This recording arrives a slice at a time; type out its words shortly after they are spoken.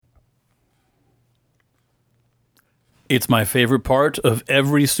It's my favorite part of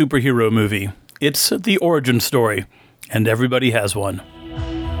every superhero movie. It's the origin story, and everybody has one.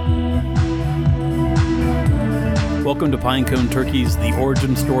 Welcome to Pinecone Turkey's The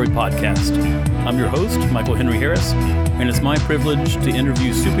Origin Story Podcast. I'm your host, Michael Henry Harris, and it's my privilege to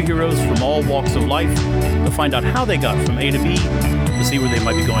interview superheroes from all walks of life to find out how they got from A to B, to see where they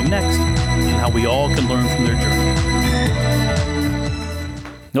might be going next, and how we all can learn from their journey.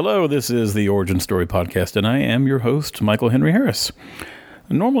 Hello, this is the Origin Story Podcast, and I am your host, Michael Henry Harris.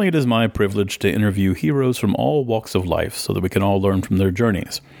 Normally, it is my privilege to interview heroes from all walks of life so that we can all learn from their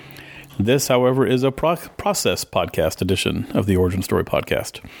journeys. This, however, is a process podcast edition of the Origin Story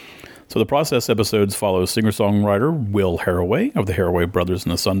Podcast. So the process episodes follow singer-songwriter Will Haraway of the Haraway Brothers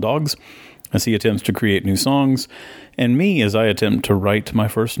and the Sundogs as he attempts to create new songs, and me as I attempt to write my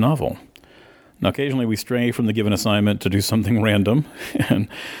first novel. Now, occasionally we stray from the given assignment to do something random, and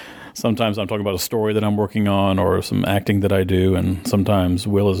sometimes I'm talking about a story that I'm working on or some acting that I do, and sometimes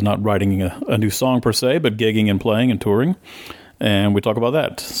Will is not writing a new song per se, but gigging and playing and touring, and we talk about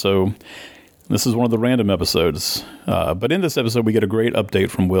that. So this is one of the random episodes, but in this episode we get a great update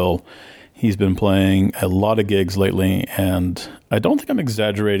from Will. He's been playing a lot of gigs lately, and I don't think I'm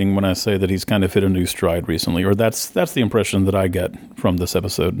exaggerating when I say that he's kind of hit a new stride recently, or that's the impression that I get from this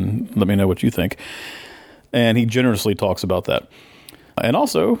episode, and let me know what you think. And he generously talks about that. And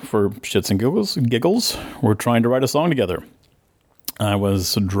also, for shits and giggles, we're trying to write a song together. I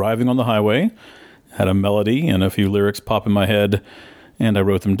was driving on the highway, had a melody and a few lyrics pop in my head, and I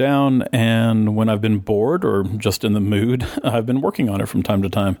wrote them down, and when I've been bored or just in the mood, I've been working on it from time to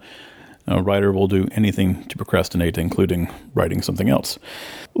time. A writer will do anything to procrastinate, including writing something else.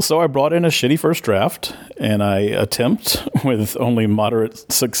 So I brought in a shitty first draft, and I attempt, with only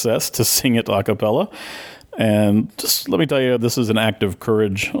moderate success, to sing it a cappella. And just let me tell you, this is an act of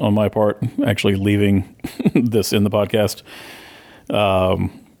courage on my part, actually leaving this in the podcast.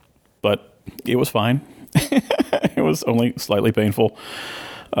 But it was fine. It was only slightly painful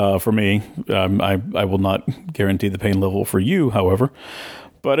for me. I will not guarantee the pain level for you, however.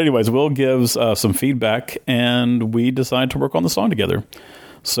 But anyways, Will gives some feedback, and we decide to work on the song together.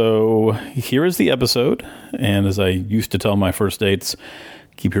 So here is the episode, and as I used to tell my first dates,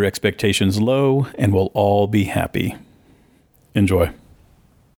 keep your expectations low, and we'll all be happy. Enjoy.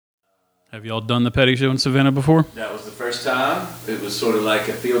 Have y'all done the Petty Show in Savannah before? That was the first time. It was sort of like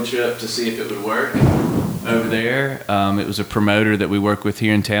a field trip to see if it would work over there. It was a promoter that we work with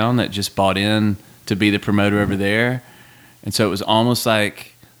here in town that just bought in to be the promoter over there. And so it was almost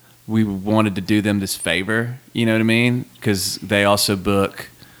like we wanted to do them this favor, you know what I mean? Because they also book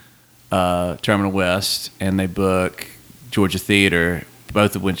Terminal West and they book Georgia Theater,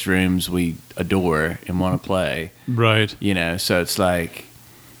 both of which rooms we adore and want to play. Right. You know, so it's like,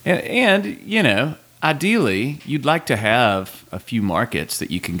 and you know, ideally, you'd like to have a few markets that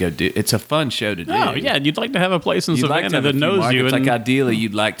you can go do. It's a fun show to do. Oh, yeah, you'd like to have a place in Savannah that knows you. Like, ideally,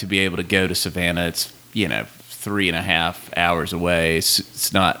 you'd like to be able to go to Savannah. It's, you know, 3.5 hours away.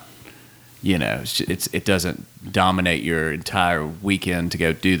 It's not, you know, it doesn't dominate your entire weekend to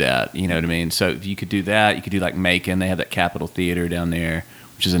go do that. You know what I mean? So if you could do that, you could do like Macon. They have that Capitol Theater down there,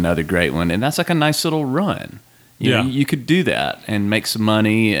 which is another great one. And that's like a nice little run. You know, you could do that and make some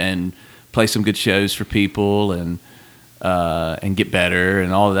money and play some good shows for people and get better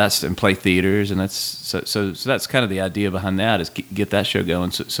and all of that, and play theaters. And that's so that's kind of the idea behind that, is get that show going.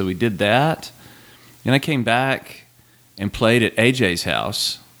 So we did that. And I came back and played at AJ's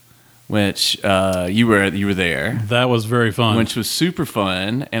house, which you were there. That was very fun. Which was super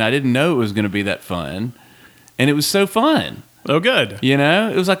fun, and I didn't know it was going to be that fun. And it was so fun. Oh, good. You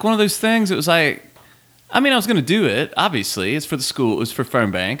know? It was like one of those things. It was like, I mean, I was going to do it, obviously. It's for the school. It was for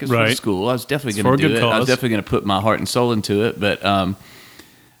Fernbank. It was for the school. I was definitely going to do it. Cause. I was definitely going to put my heart and soul into it. But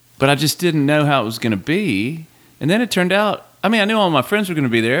I just didn't know how it was going to be. And then it turned out, I mean, I knew all my friends were going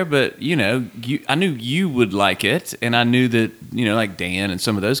to be there, but, you know, I knew you would like it, and I knew that, you know, like Dan and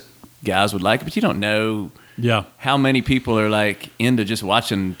some of those guys would like it, but you don't know how many people are, like, into just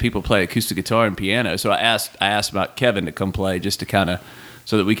watching people play acoustic guitar and piano. So I asked about Kevin to come play just to kind of,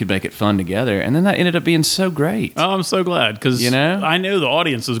 so that we could make it fun together, and then that ended up being so great. Oh, I'm so glad, because, you know, I knew the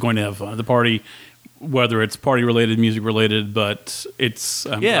audience was going to have fun at the party, whether it's party-related, music-related, but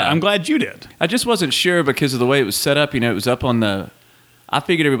I'm glad you did. I just wasn't sure because of the way it was set up. You know, it was up on the... I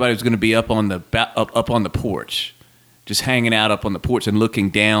figured everybody was going to be up on the porch. just hanging out up on the porch and looking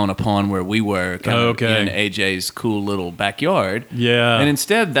down upon where we were kind of in AJ's cool little backyard. Yeah. And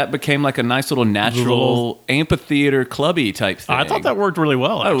instead, that became like a nice little natural amphitheater clubby type thing. I thought that worked really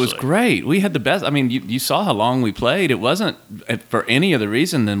well, actually. Oh, it was great. We had the best. I mean, you saw how long we played. It wasn't for any other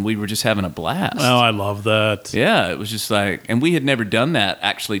reason than we were just having a blast. Oh, I love that. Yeah, it was just like, and we had never done that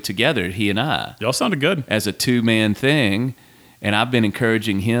actually together, he and I. Y'all sounded good. As a two-man thing. And I've been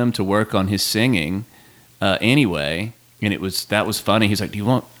encouraging him to work on his singing anyway. And that was funny. He's like, "Do you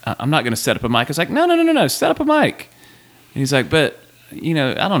want? I'm not going to set up a mic." I was like, "No, set up a mic." And he's like, "But I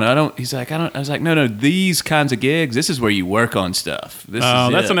don't know. He's like, I was like, "No. These kinds of gigs, this is where you work on stuff."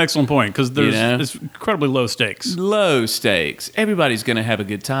 That's an excellent point because it's incredibly low stakes. Low stakes. Everybody's going to have a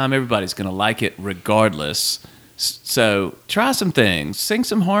good time. Everybody's going to like it regardless. So try some things. Sing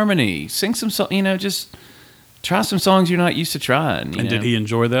some harmony. Sing some just. Try some songs you're not used to trying. And did he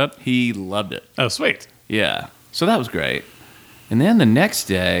enjoy that? He loved it. Oh, sweet. Yeah. So that was great. And then the next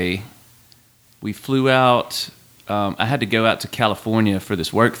day, we flew out. I had to go out to California for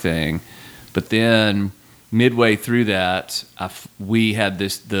this work thing. But then midway through that, we had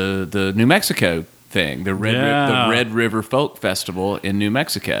the New Mexico thing, the Red River Folk Festival in New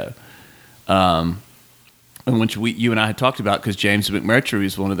Mexico. Which you and I had talked about because James McMurtry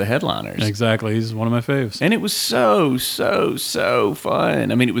is one of the headliners. Exactly, he's one of my faves. And it was so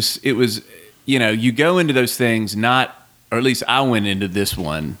fun. I mean, it was you go into those things or at least I went into this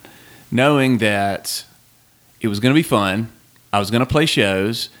one knowing that it was going to be fun. I was going to play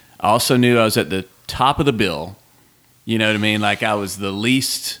shows. I also knew I was at the top of the bill. You know what I mean? Like I was the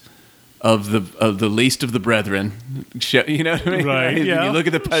least of the least of the brethren. You know what I mean? Right. Yeah. When you look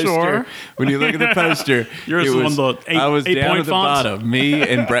at the poster, Yours was one of the I was down at the fonts? bottom.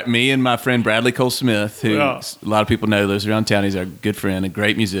 Me and my friend Bradley Cole Smith, who a lot of people know, lives around town. He's our good friend, a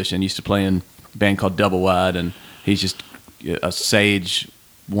great musician. Used to play in a band called Double Wide, and he's just a sage,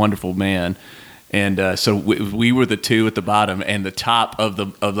 wonderful man. And so we were the two at the bottom, and the top of the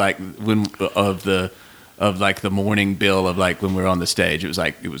morning bill of like when we were on the stage. It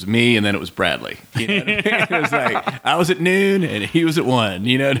was me, and then it was Bradley. You know what I mean? It was like I was at noon and he was at 1.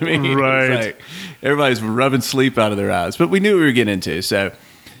 You know what I mean? Right. It was like everybody's rubbing sleep out of their eyes, but we knew what we were getting into. So,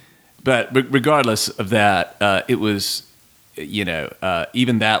 but regardless of that, it was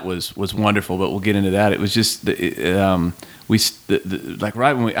even that was wonderful. But we'll get into that. It was just like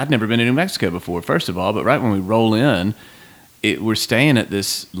right when I'd never been to New Mexico before, first of all, but right when we roll in. We're staying at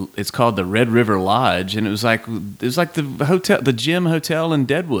this. It's called the Red River Lodge, and it was like the hotel, the Gym Hotel in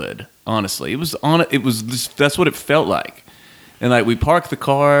Deadwood. Honestly, that's what it felt like. And like we park the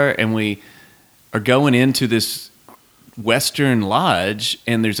car, and we are going into this Western lodge,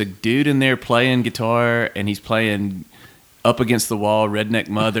 and there's a dude in there playing guitar, and he's playing Up Against the Wall, Redneck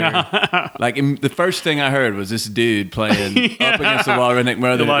Mother. Like the first thing I heard was this dude playing Up Against the Wall, Redneck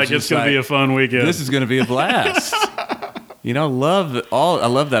Mother. Like it's gonna be a fun weekend. This is gonna be a blast. I love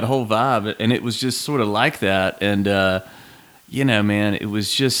that whole vibe, and it was just sort of like that, and man, it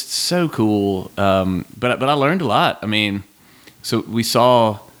was just so cool. But I learned a lot. I mean, so we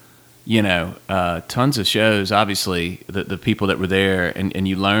saw, tons of shows. Obviously, the people that were there, and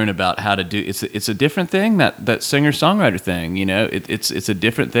you learn about how to do. It's a different thing that singer songwriter thing. It's a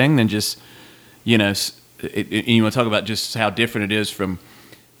different thing than just, and you want to talk about just how different it is from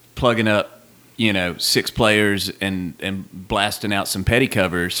plugging up. 6 players and blasting out some petty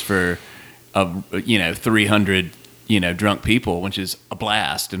covers for 300 drunk people, which is a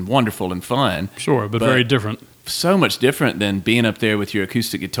blast and wonderful and fun. Sure, but very different. So much different than being up there with your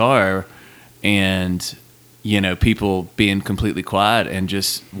acoustic guitar and people being completely quiet and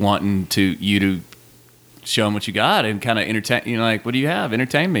just wanting you to show them what you got and kind of entertain. Like, what do you have?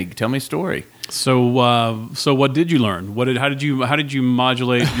 Entertain me. Tell me a story. So what did you learn? How did you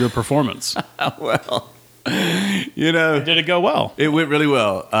modulate your performance? Well, did it go well? It went really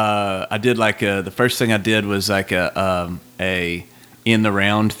well. I did the first thing I did was like a in the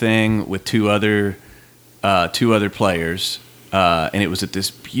round thing with two other players, and it was at this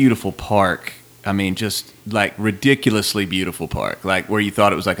beautiful park. I mean, just like ridiculously beautiful park, like where you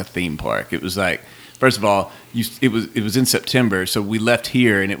thought it was like a theme park. It was like, first of all, it was in September, so we left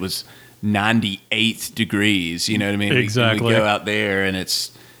here and it was 98 degrees, you know what I mean? Exactly. We go out there and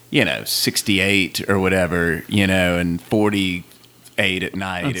it's, 68 or whatever, and 48 at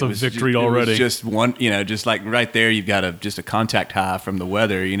night. That's a victory already. It was just one, just like right there, you've got just a contact high from the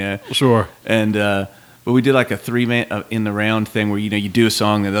weather, Sure. And, but we did like a 3-man in the round thing where, you do a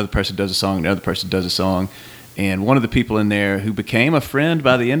song, and the other person does a song, and the other person does a song. And one of the people in there who became a friend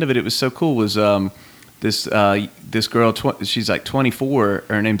by the end of it, it was so cool, was this girl. She's like 24.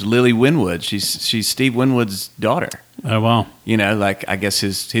 Her name's Lily Winwood. She's Steve Winwood's daughter. Oh wow! You know, like I guess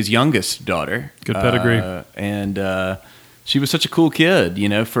his youngest daughter. Good pedigree. And she was such a cool kid. You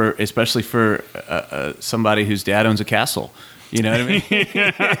know, especially for somebody whose dad owns a castle. You know what I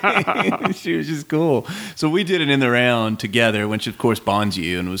mean? She was just cool. So we did it in the round together, which of course bonds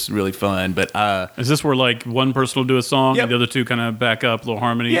you and was really fun. But is this where like one person will do a song yep. and the other two kind of back up, a little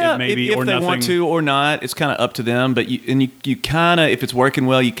harmony, yeah, maybe, if or they nothing? want to or not, it's kind of up to them. But you kind of, if it's working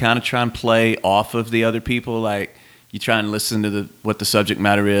well, you kind of try and play off of the other people. Like you try and listen to what the subject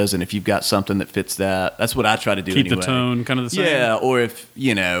matter is, and if you've got something that fits that, that's what I try to do. Keep anyway. the tone kind of the same. Yeah, or if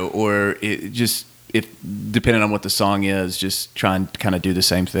or it just. If depending on what the song is, just try and kind of do the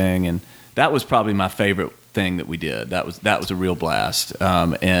same thing, and that was probably my favorite thing that we did. That was a real blast,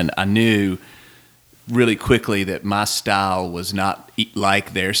 and I knew really quickly that my style was not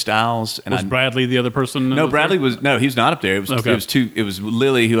like their styles. And was Bradley the other person? No, Bradley was no, he was not up there. It was okay. It was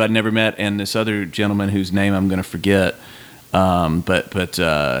Lily, who I'd never met, and this other gentleman whose name I'm going to forget. But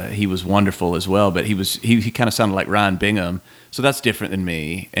he was wonderful as well. But he kind of sounded like Ryan Bingham, so that's different than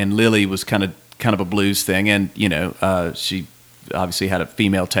me. And Lily was kind of a blues thing, and she obviously had a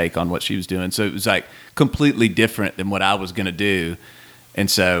female take on what she was doing, so it was like completely different than what I was going to do, and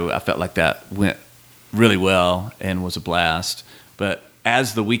so I felt like that went really well and was a blast. But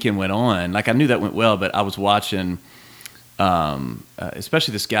as the weekend went on, like I knew that went well, but I was watching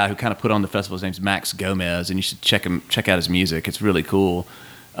especially this guy who kind of put on the festival. His name's Max Gomez, and you should check out his music. It's really cool.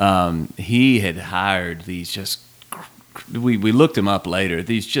 He had hired these we looked him up later.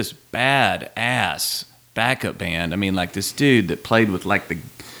 These just badass backup band. I mean, like this dude that played with like the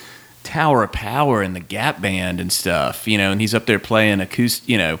Tower of Power and the Gap Band and stuff, and he's up there playing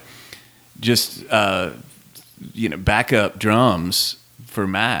acoustic, just backup drums for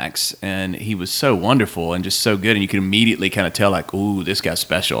Max, and he was so wonderful and just so good, and you could immediately kind of tell like, ooh, this guy's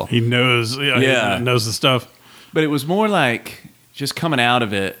special. He knows, he knows the stuff. But it was more like just coming out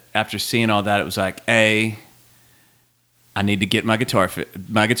of it after seeing all that. It was like, I need to get my guitar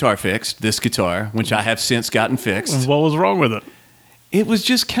fixed, this guitar, which I have since gotten fixed. What was wrong with it? It was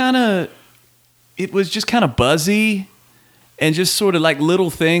just kind of buzzy, and just sort of like little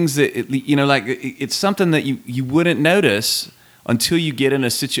things that, it's something that you wouldn't notice until you get in a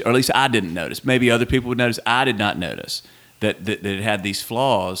situation, or at least I didn't notice. Maybe other people would notice. I did not notice that it had these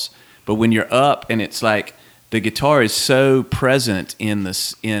flaws. But when you're up and it's like the guitar is so present in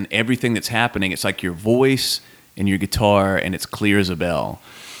everything that's happening, it's like your voice and your guitar, and it's clear as a bell.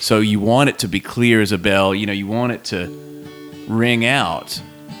 So you want it to be clear as a bell. You want it to ring out,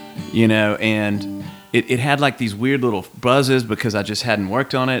 and it had like these weird little buzzes because I just hadn't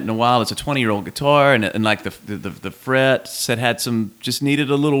worked on it in a while. It's a 20-year-old guitar, and like the frets had just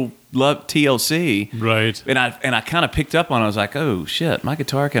needed a little love TLC. Right. And I kind of picked up on it. I was like, oh shit, my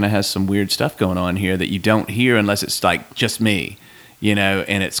guitar kind of has some weird stuff going on here that you don't hear unless it's like just me.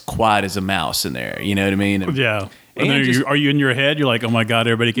 And it's quiet as a mouse in there. You know what I mean? Yeah. And then are you in your head? You're like, oh my God,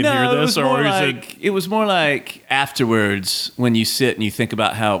 everybody can hear this? It was more like afterwards when you sit and you think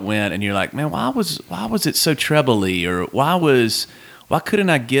about how it went, and you're like, man, why was it so trebly? Or why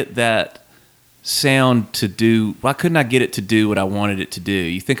couldn't I get that sound to do? Why couldn't I get it to do what I wanted it to do?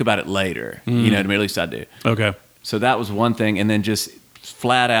 You think about it later. You know what I mean? At least I do. Okay. So that was one thing, and then just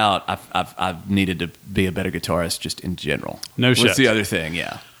flat out, I've needed to be a better guitarist just in general. No shit. What's the other thing?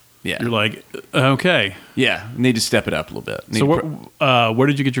 Yeah. You're like, okay. Yeah, need to step it up a little bit. So where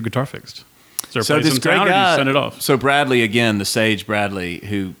did you get your guitar fixed? Is there a place in town, or did you send it off? So Bradley, again, the sage Bradley,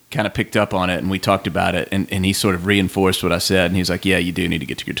 who kind of picked up on it, and we talked about it, and he sort of reinforced what I said, and he was like, yeah, you do need to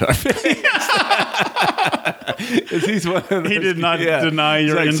get your guitar fixed. He's one of those, he did not deny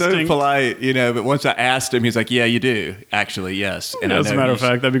your instinct. So polite, but once I asked him, he's like, yeah, you do. Actually, yes. And as a matter of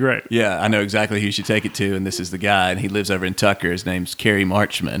fact, that'd be great. Yeah, I know exactly who you should take it to, and this is the guy, and he lives over in Tucker. His name's Kerry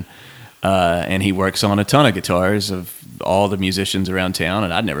Marchman, and he works on a ton of guitars of all the musicians around town,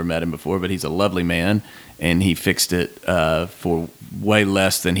 and I'd never met him before, but he's a lovely man, and he fixed it for way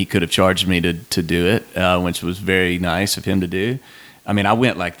less than he could have charged me to do it, which was very nice of him to do. I mean, I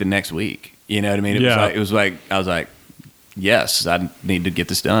went like the next week. You know what I mean? It was like I was like, yes, I need to get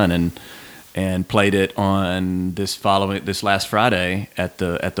this done, and played it on this last Friday at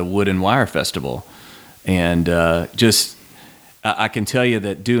the Wood and Wire Festival, and I can tell you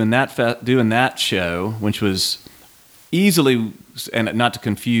that doing that show, which was easily, and not to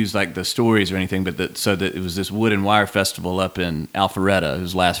confuse like the stories or anything, but so that it was this Wood and Wire Festival up in Alpharetta. It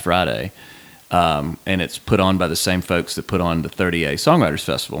was last Friday, and it's put on by the same folks that put on the 30A Songwriters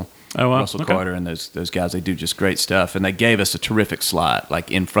Festival. Oh, wow. Russell Carter and those guys, they do just great stuff. And they gave us a terrific slot,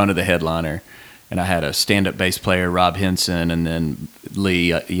 like in front of the headliner. and I had a stand-up bass player, Rob Henson, and then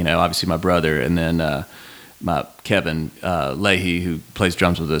Lee, obviously my brother, and then my Kevin Leahy, who plays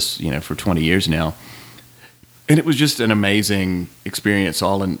drums with us, for 20 years now. And it was just an amazing experience,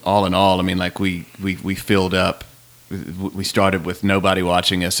 all in all. I mean, like we filled up. We started with nobody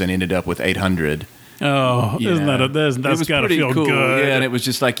watching us and ended up with 800. Oh, that's got to feel cool. good. Yeah, and it was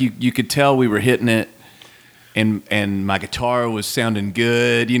just like you could tell we were hitting it. And my guitar was sounding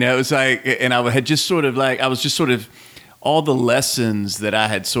good, it was like, and I was just sort of all the lessons that I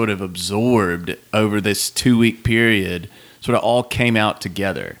had sort of absorbed over this 2-week period sort of all came out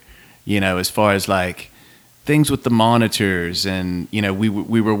together, as far as like things with the monitors, and we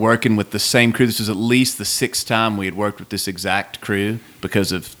were working with the same crew. This was at least the 6th time we had worked with this exact crew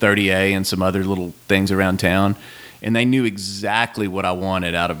because of 30A and some other little things around town. And they knew exactly what I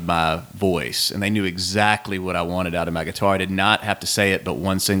wanted out of my voice, and they knew exactly what I wanted out of my guitar. I did not have to say it but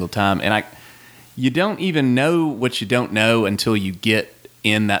one single time. And you don't even know what you don't know until you get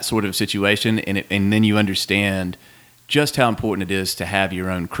in that sort of situation, and then you understand just how important it is to have your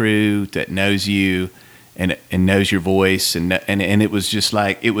own crew that knows you and knows your voice, and it was just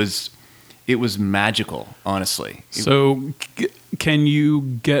like it was magical, honestly. So, can you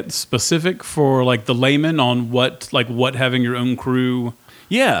get specific for like the layman on what having your own crew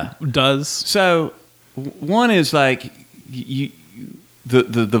does? So, one is like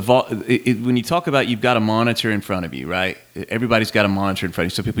when you talk about, you've got a monitor in front of you, right? Everybody's got a monitor in front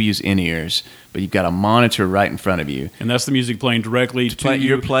of you. So people use in-ears, but you've got a monitor right in front of you. And that's the music playing directly to you.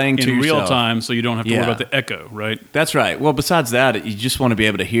 You're playing to in real yourself. time, so you don't have to worry about the echo, right? That's right. Well, besides that, you just want to be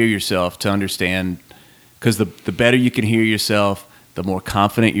able to hear yourself to understand, because the better you can hear yourself, the more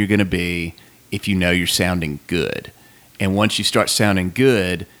confident you're going to be if you know you're sounding good. And once you start sounding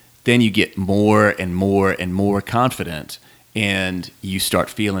good, then you get more and more and more confident, and you start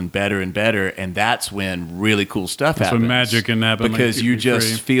feeling better and better, and that's when really cool stuff happens. That's when magic can happen. Because you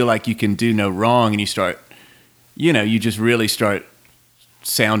just feel like you can do no wrong, and you start, you just really start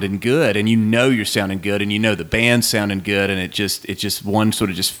sounding good, and you're sounding good, and the band's sounding good, and it just one sort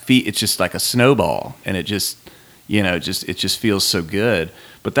of it's just like a snowball, and it just feels so good.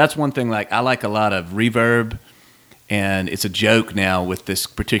 But that's one thing, like I like a lot of reverb. And it's a joke now with this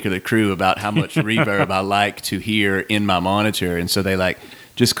particular crew about how much reverb I like to hear in my monitor. And so they like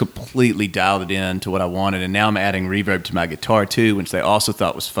just completely dialed it in to what I wanted. And now I'm adding reverb to my guitar too, which they also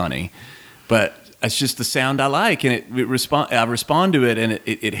thought was funny. But it's just the sound I like, and I respond to it, and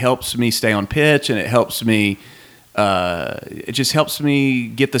it helps me stay on pitch, and it helps me. It just helps me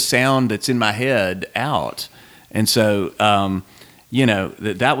get the sound that's in my head out. And so,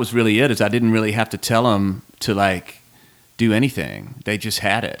 that was really it. Is I didn't really have to tell them to like do anything. They just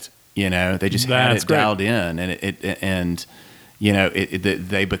had it. They just had it dialed in, and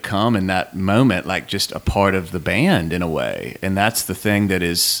they become in that moment like just a part of the band in a way. And that's the thing that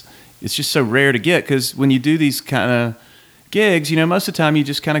it's just so rare to get, because when you do these kind of gigs, most of the time you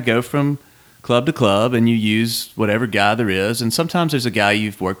just kind of go from club to club and you use whatever guy there is, and sometimes there's a guy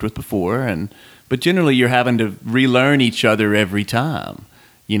you've worked with before, but generally you're having to relearn each other every time.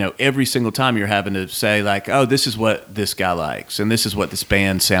 Every single time you're having to say like, oh, this is what this guy likes, and this is what this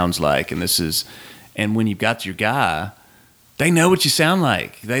band sounds like, and when you've got your guy, they know what you sound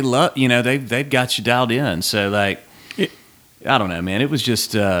like. They love, they've got you dialed in. So like, I don't know, man. It was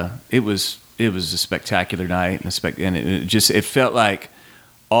just, it was a spectacular night, and it felt like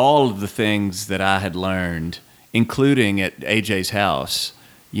all of the things that I had learned, including at AJ's house,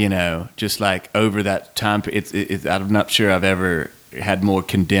 just like over that time. I'm not sure I've ever had more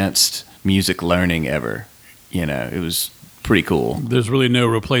condensed music learning ever. It was pretty cool. There's really no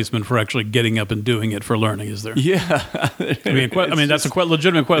replacement for actually getting up and doing it for learning, is there? Yeah. That's a quite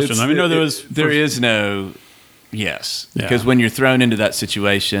legitimate question. There is no, yes. Yeah. Because when you're thrown into that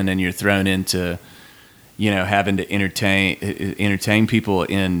situation, and you're thrown into, having to entertain people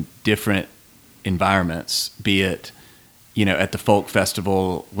in different environments, be it, at the folk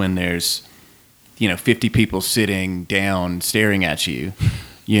festival when there's 50 people sitting down staring at you,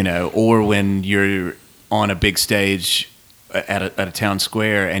 or when you're on a big stage at a town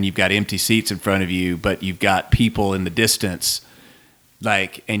square and you've got empty seats in front of you, but you've got people in the distance,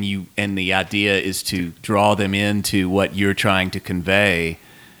 like, and the idea is to draw them into what you're trying to convey,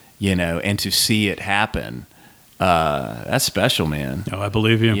 and to see it happen. That's special, man. Oh, I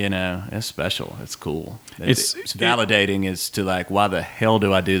believe you. It's special. It's cool. It's validating as to like, why the hell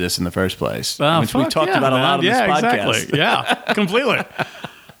do I do this in the first place? Which we talked about a lot on this podcast. Exactly. Yeah, completely.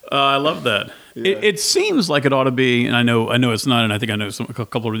 I love that. Yeah. It seems like it ought to be, and I know it's not, and I think I know a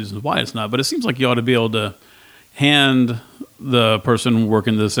couple of reasons why it's not, but it seems like you ought to be able to hand the person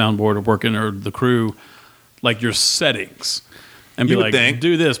working the soundboard or the crew like your settings and be You would like, think.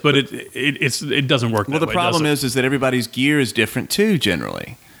 do this, but it doesn't work. Well, that the way, problem does is that everybody's gear is different too,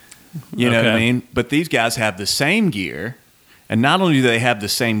 generally. You know what I Okay. mean? But these guys have the same gear, and not only do they have the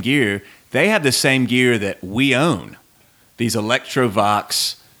same gear, they have the same gear that we own. These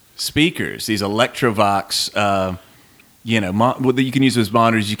Electrovox speakers, these Electrovox, well, you can use them as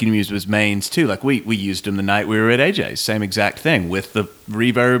monitors, you can use them as mains too. Like we used them the night we were at AJ's, same exact thing with the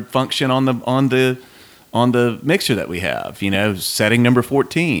reverb function on the mixer that we have. Setting number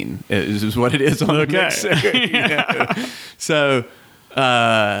 14 is what it is on the Okay. mixer. So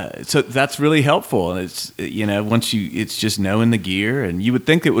that's really helpful, and it's it's just knowing the gear, and you would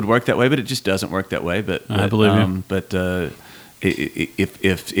think it would work that way, but it just doesn't work that way. But I believe you. But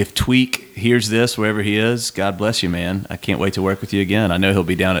if Tweak hears this wherever he is, God bless you, man. I can't wait to work with you again. I know he'll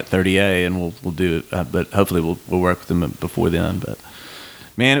be down at 30A, and we'll do it, but hopefully we'll work with him before then. But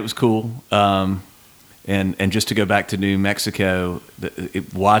man, it was cool. And just to go back to New Mexico,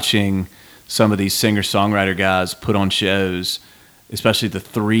 watching some of these singer-songwriter guys put on shows, especially the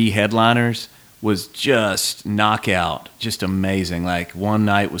 3 headliners, was just knockout, just amazing. Like one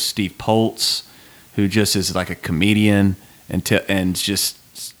night was Steve Poltz, who just is like a comedian and just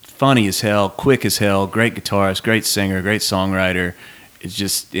funny as hell, quick as hell, great guitarist, great singer, great songwriter.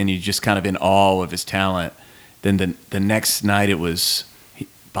 And you're just kind of in awe of his talent. Then the next night it was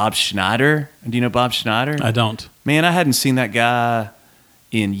Bob Schneider. Do you know Bob Schneider? I don't. Man, I hadn't seen that guy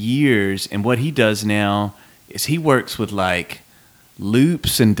in years. And what he does now is he works with like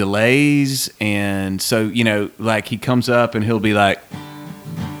loops and delays. And so, like he comes up and he'll be like,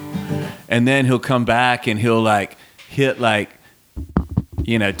 and then he'll come back and he'll like hit like,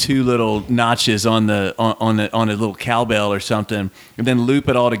 2 little notches on a little cowbell or something, and then loop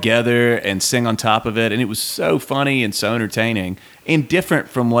it all together and sing on top of it. And it was so funny and so entertaining and different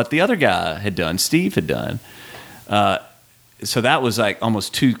from what the other guy had done, Steve had done. So that was like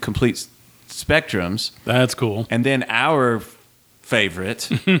almost 2 complete spectrums. That's cool. And then our favorite,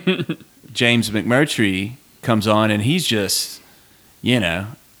 James McMurtry, comes on, and he's just,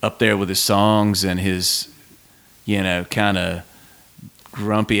 up there with his songs and his, kind of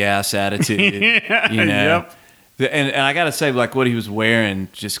grumpy ass attitude. Yep. And I got to say, like, what he was wearing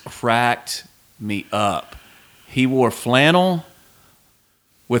just cracked me up. He wore flannel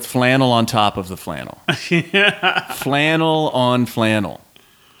with flannel on top of the flannel. Flannel on flannel.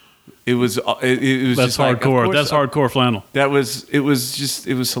 It was That's just like, of hardcore. course, That's hardcore flannel. it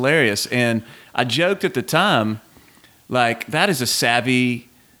was hilarious. And I joked at the time, like, that is a savvy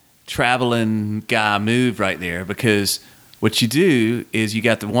traveling guy move right there, because what you do is you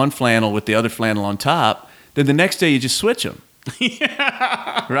got the one flannel with the other flannel on top, then the next day you just switch them.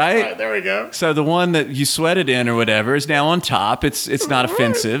 Right? There we go. So the one that you sweated in or whatever is now on top. It's not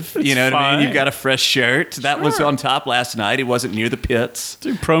offensive. You know what I mean? fine. You've got a fresh shirt. That was on top last night. It wasn't near the pits.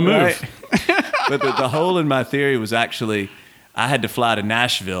 Dude, pro move. Right? But the hole in my theory was actually I had to fly to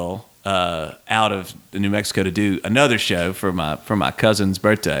Nashville out of New Mexico to do another show for my cousin's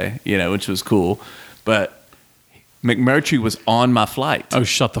birthday, which was cool. But McMurtry was on my flight. Oh,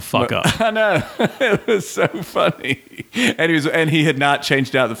 shut the fuck up. I know. It was so funny. And he had not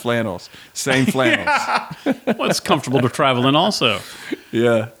changed out the flannels. Same flannels. Well, it's comfortable to travel in also.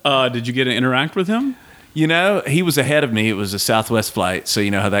 Yeah. Did you get to interact with him? He was ahead of me. It was a Southwest flight, so you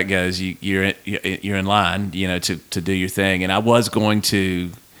know how that goes. You're in line, to do your thing. And I was going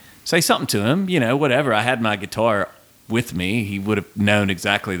to say something to him, whatever. I had my guitar with me. He would have known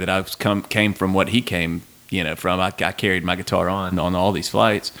exactly that I came from what he came from. I carried my guitar on all these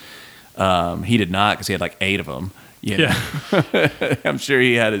flights. He did not, because he had like 8 of them. Yeah. I'm sure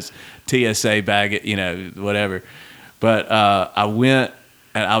he had his TSA bag, whatever. But I went,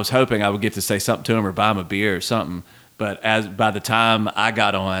 and I was hoping I would get to say something to him or buy him a beer or something. But by the time I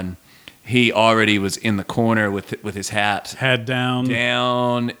got on, he already was in the corner with his hat Head down.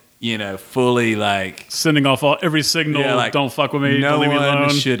 fully like Sending off every signal. Yeah, like, don't fuck with me. Don't leave me alone.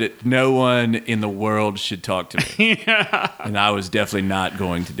 No one in the world should talk to me. And I was definitely not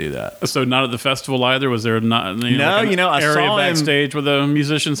going to do that. So not at the festival either? Was there not No, like an I area saw him- backstage where the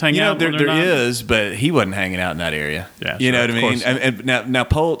musicians hang out? There when they're not? is, but he wasn't hanging out in that area. Yeah, you know sure, what I of mean? course. And now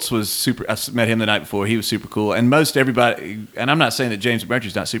Poltz was super. I met him the night before. He was super cool. And most everybody, and I'm not saying that James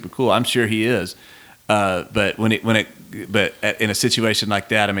McMurtry's not super cool. I'm sure he is. But but in a situation like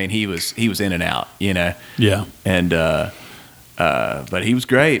that, I mean, he was in and out, Yeah. And but he was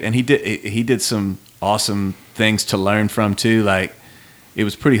great, and he did some awesome things to learn from too. Like, it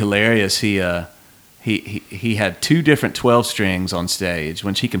was pretty hilarious. He he had 2 different 12 strings on stage,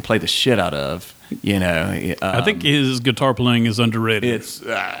 which he can play the shit out of. I think his guitar playing is underrated. It's,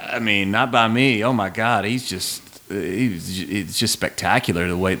 not by me. Oh my God, it's just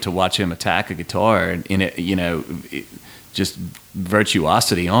spectacular to watch him attack a guitar and in it, just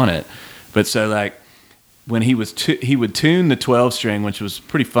virtuosity on it. But so like when he would tune the 12 string, which was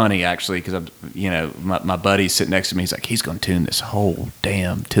pretty funny actually, because my buddy's sitting next to me. He's like, he's gonna tune this whole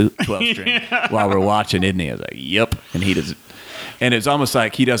damn 12 string while we're watching, isn't he? I was like, yep, and he does. And it's almost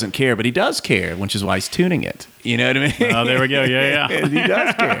like he doesn't care, but he does care, which is why he's tuning it. You know what I mean? Oh, there we go. Yeah. He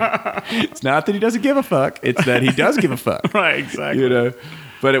does care. It's not that he doesn't give a fuck. It's that he does give a fuck. Right, exactly.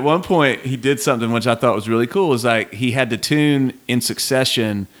 But at one point, he did something which I thought was really cool. It was like he had to tune in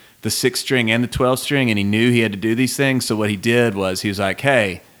succession the 6 string and the 12 string, and he knew he had to do these things. So what he did was he was like,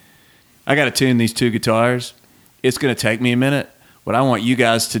 hey, I got to tune these 2 guitars. It's going to take me a minute. What I want you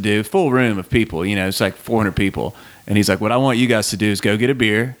guys to do, full room of people, it's like 400 people. And he's like, what I want you guys to do is go get a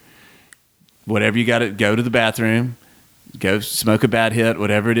beer, whatever you got to go to the bathroom, go smoke a bad hit,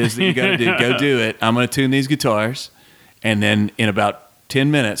 whatever it is that you got to do, go do it. I'm going to tune these guitars. And then in about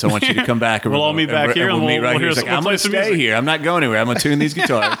 10 minutes, I want you to come back. We'll all meet back here. We'll meet right here. He's like, I'm going to stay here. I'm not going anywhere. I'm going to tune these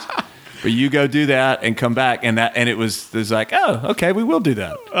guitars. But you go do that and come back. And it was like, oh, okay, we will do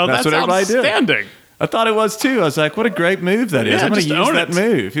that. Oh, that's what everybody did. Outstanding. I thought it was too. I was like, what a great move that is. Yeah, I'm going to use that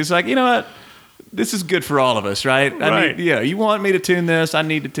move. He's like, you know what? This is good for all of us, right? Right. You want me to tune this? I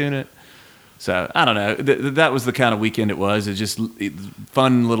need to tune it. So, I don't know. That was the kind of weekend it was. It's just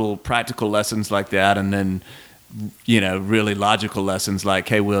fun little practical lessons like that. And then, really logical lessons like,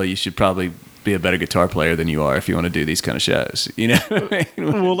 hey, Will, you should probably be a better guitar player than you are if you want to do these kind of shows.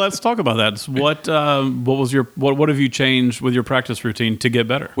 Well, let's talk about that. What have you changed with your practice routine to get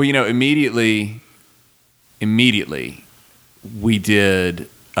better? Well, immediately we did.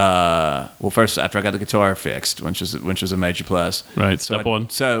 First after I got the guitar fixed, which was a major plus. Right, step one.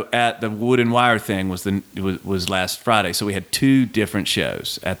 So at the Wood and Wire thing was last Friday. So we had 2 different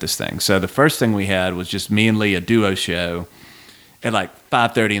shows at this thing. So the first thing we had was just me and Lee, a duo show at like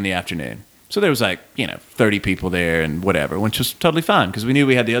 5:30 in the afternoon. So there was 30 people there and whatever, which was totally fine because we knew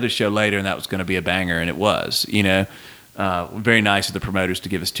we had the other show later and that was going to be a banger, and it was. Very nice of the promoters to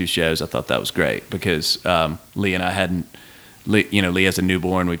give us 2 shows. I thought that was great because Lee and I hadn't. Lee has a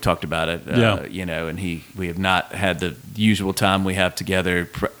newborn. We've talked about it. And we have not had the usual time we have together,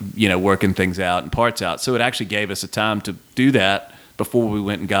 working things out and parts out. So it actually gave us a time to do that before we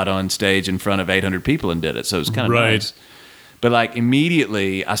went and got on stage in front of 800 people and did it. So it was kind of nice. But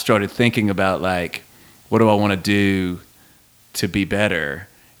immediately I started thinking about what do I want to do to be better?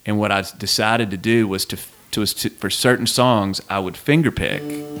 And what I decided to do was for certain songs I would finger pick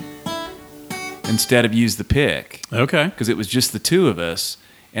instead of use the pick. Okay. Because it was just the 2 of us,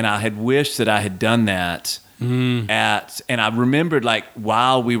 and I had wished that I had done that and I remembered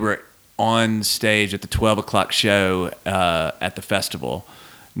while we were on stage at the 12 o'clock show at the festival,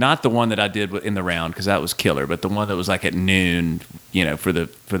 not the one that I did in the round because that was killer, but the one that was at noon, for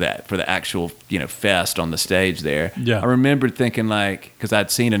the actual fest on the stage there. Yeah. I remembered thinking because I'd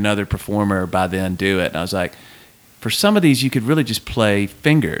seen another performer by then do it, and I was like, for some of these you could really just play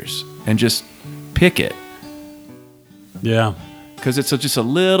fingers and just pick it. Yeah. Because it's just a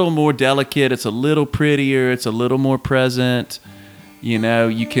little more delicate, it's a little prettier, it's a little more present. You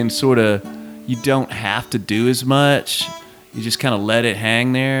can you don't have to do as much. You just kind of let it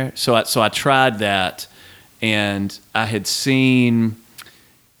hang there. So I tried that, and I had seen,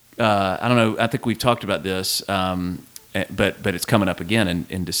 I don't know, I think we've talked about this, but it's coming up again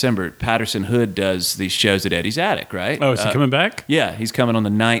in December. Patterson Hood does these shows at Eddie's Attic, right? Oh, is he coming back? Yeah, he's coming on the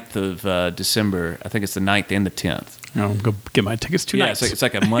 9th of December. I think it's the 9th and the 10th. I'll go get my tickets 2 nights. It's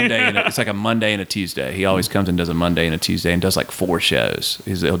like a Monday it's a Monday and a Tuesday. He always comes and does a Monday and a Tuesday and does 4 shows.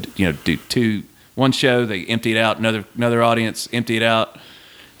 He'll do one show, they empty it out, another audience, empty it out.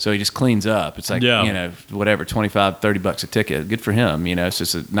 So he just cleans up. It's whatever, $25-$30 a ticket. Good for him. It's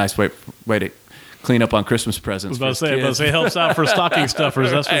just a nice way to clean up on Christmas presents. I was about to say, it helps out for stocking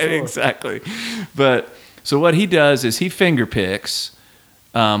stuffers. That's for sure. Exactly. But so what he does is he finger picks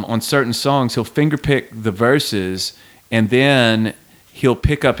on certain songs. He'll finger pick the verses, and then he'll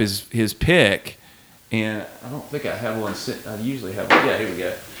pick up his pick. And I don't think I have one. I usually have one. Yeah, here we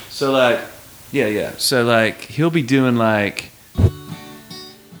go. So yeah. So he'll be doing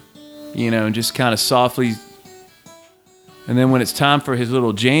and just kind of softly. And then when it's time for his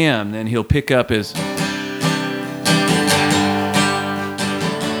little jam, then he'll pick up his.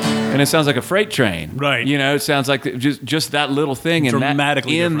 And and it sounds like a freight train. Right. You know, it sounds like just that little thing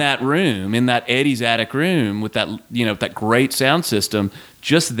Dramatically in different. that room, in that Eddie's attic room with that, you know, that great sound system.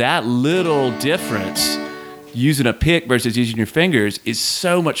 Just that little difference, using a pick versus using your fingers, is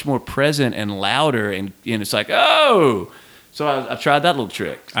so much more present and louder, and it's like, oh. So I tried that little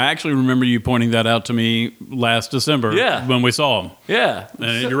trick. I actually remember you pointing that out to me last December. Yeah. When we saw him. Yeah.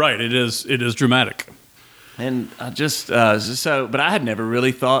 And you're right. It is dramatic. And I just but I had never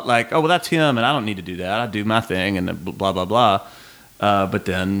really thought like, oh well, that's him, and I don't need to do that. I do my thing, and blah blah blah. But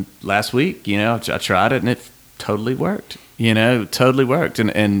then last week, you know, I tried it, and it totally worked. You know, totally worked.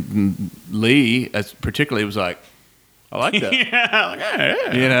 And Lee, particularly, was like, I like that.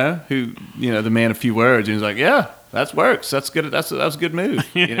 Yeah. You know, the man of few words, and he was like, yeah, that works. That's good. That was a good move.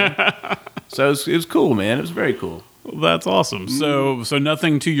 You know, so it was cool, man. It was very cool. Well, that's awesome. So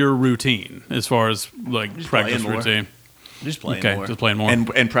nothing to your routine as far as like Just practice playing more. routine. Just playing Okay, more. just playing more.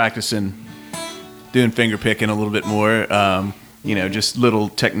 And practicing, doing finger picking a little bit more. You know, just little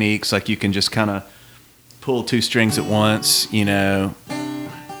techniques like you can just kind of pull two strings at once, you know,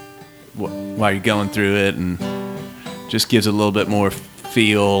 while you're going through it, and just gives it a little bit more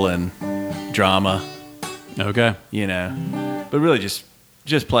feel and drama, Okay. you know. But really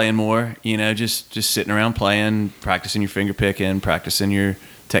just playing more, you know, just sitting around playing, practicing your finger picking, practicing your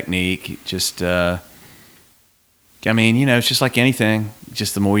technique. Just, I mean, you know, it's just like anything.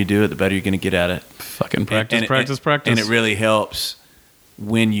 Just the more you do it, the better you're going to get at it. Fucking practice, And- practice, practice. And it really helps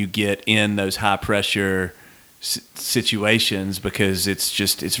when you get in those high pressure situations, because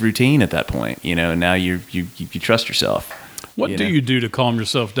it's routine at that point, you know, and now you trust yourself. What do know? you do to calm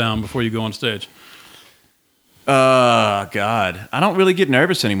yourself down before you go on stage? God, I don't really get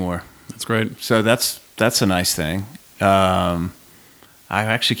nervous anymore. That's great. So that's a nice thing. I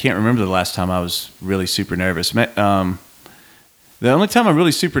actually can't remember the last time I was really super nervous. The only time I'm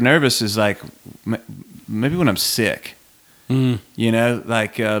really super nervous is like maybe when I'm sick. You know,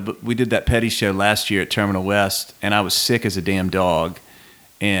 like but we did that Petty show last year at Terminal West, and I was sick as a damn dog,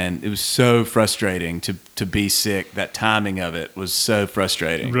 and it was so frustrating to be sick. That timing of it was so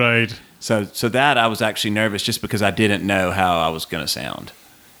frustrating. Right. So that I was actually nervous just because I didn't know how I was going to sound,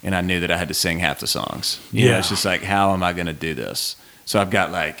 and I knew that I had to sing half the songs. You know, Yeah. it's just like, how am I going to do this? So I've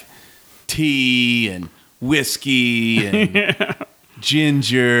got like tea and whiskey and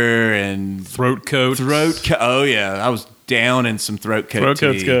ginger and Throat coat. Oh yeah, I was down in some throat coat. Throat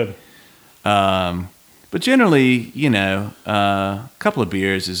coat's tea. good. But generally, you know, a couple of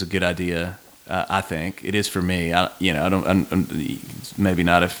beers is a good idea. I think it is for me. Maybe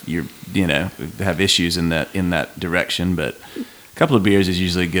not if you're, you know, have issues in that direction, but a couple of beers is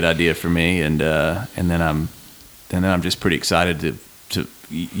usually a good idea for me. And then I'm just pretty excited to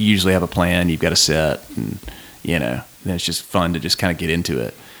usually have a plan. You've got a set, and you know, then it's just fun to just kind of get into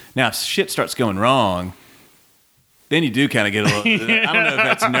it. Now, if shit starts going wrong, then you do kind of get a little, I don't know if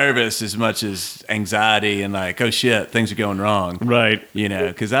that's nervous as much as anxiety and like, oh shit, things are going wrong. Right. You know,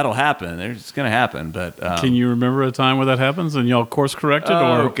 because that'll happen. It's going to happen. But Can you remember a time where that happens and y'all course corrected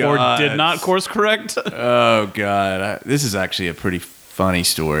Oh, or God. did not course correct? oh God, this is actually a pretty funny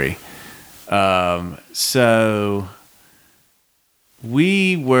story. So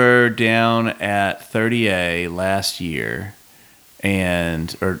we were down at 30A last year,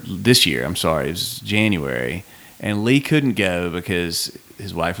 or this year, I'm sorry, it was January. And Lee couldn't go because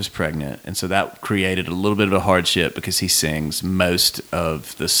his wife was pregnant. And so that created a little bit of a hardship because he sings most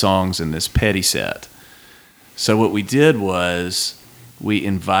of the songs in this Petty set. So what we did was we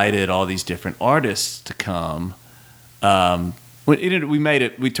invited all these different artists to come.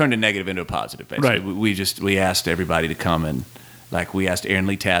 We turned a negative into a positive, basically. Right. We asked everybody to come, and like we asked Aaron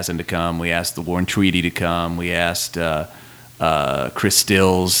Lee Tassin to come. We asked the Warren Tweedy to come. We asked Chris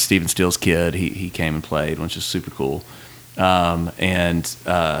Stills, Stephen Stills' kid, he came and played, which was super cool. So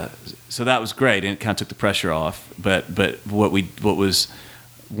that was great, and it kind of took the pressure off. But it was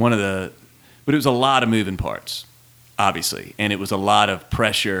a lot of moving parts, obviously, and it was a lot of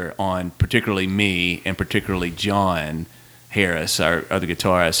pressure on particularly me and particularly John Harris, our other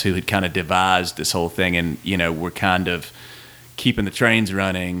guitarist, who had kind of devised this whole thing, and you know, we're kind of keeping the trains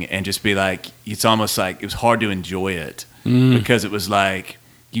running, and just be like, it's almost like it was hard to enjoy it. Because it was like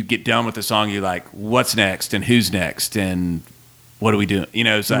you get done with the song, you're like, what's next and who's next and what are we doing? You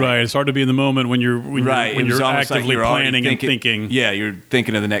know, it's like, Right. It's hard to be in the moment when you're Right. when It was you're almost like actively you're already planning and thinking. Yeah, you're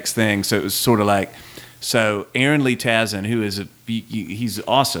thinking of the next thing. So it was sort of like, so Aaron Lee Tassin, who is he's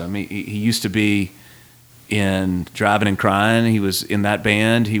awesome. He used to be in Driving and Crying. He was in that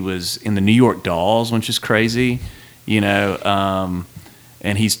band. He was in the New York Dolls, which is crazy, you know.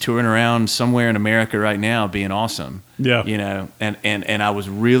 and he's touring around somewhere in America right now, being awesome. Yeah. You know, and I was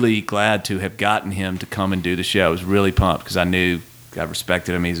really glad to have gotten him to come and do the show. I was really pumped because I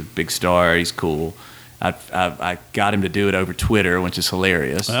respected him. He's a big star. He's cool. I got him to do it over Twitter, which is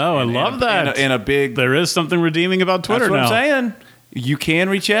hilarious. Oh, I love that. In a big, there is something redeeming about Twitter that's what now. I'm saying. You can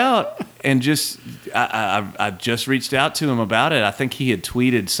reach out and just. I just reached out to him about it. I think he had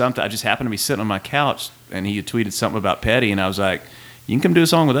tweeted something. I just happened to be sitting on my couch, and he had tweeted something about Petty, and I was like, "You can come do a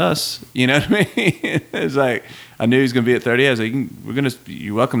song with us." You know what I mean? It's like I knew he was going to be at 30. I was like,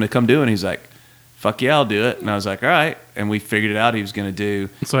 "You're welcome to come do it." And he's like, "Fuck yeah, I'll do it." And I was like, "All right." And we figured it out. He was going to do.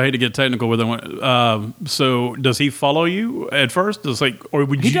 So I hate to get technical with him. So does he follow you at first? Or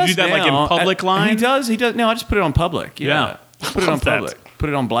would you do that like in public line? He does. No, I just put it on public. Yeah. Put it on public. Put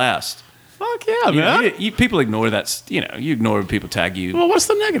it on blast. Fuck yeah, man. People ignore that. You ignore when people tag you. Well, what's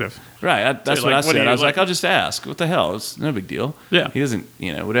the negative? Right. That's what I said. I was like, I'll just ask. What the hell? It's no big deal. Yeah. He doesn't,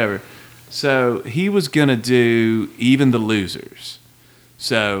 whatever. So he was going to do Even the Losers.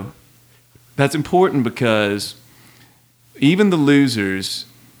 So that's important because Even the Losers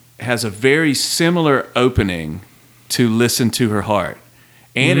has a very similar opening to Listen to Her Heart.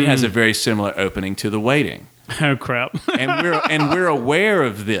 And it has a very similar opening to The Waiting. Oh crap! and we're aware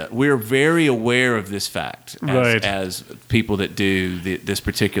of this. We're very aware of this fact as people that do this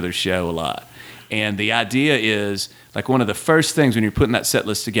particular show a lot. And the idea is, like, one of the first things when you're putting that set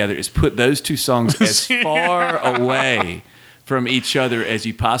list together is put those two songs as far away from each other as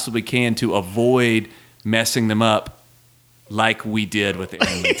you possibly can to avoid messing them up, like we did with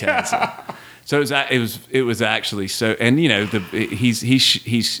Aaron Lee Townsend. So it was actually so, and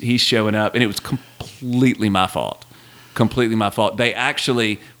he's showing up, and it was completely my fault.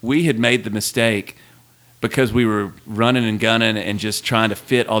 We had made the mistake because we were running and gunning and just trying to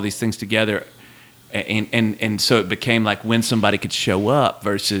fit all these things together, and so it became like when somebody could show up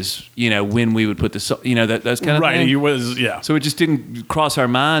versus when we would put those kind of things. So it just didn't cross our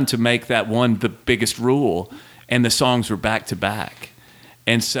mind to make that one the biggest rule, and the songs were back to back.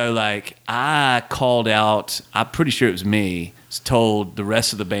 And so, like, I called out, I'm pretty sure it was me, told the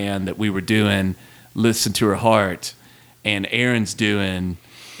rest of the band that we were doing Listen to Her Heart, and Aaron's doing,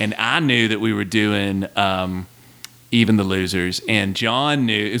 and I knew that we were doing Even the Losers, and John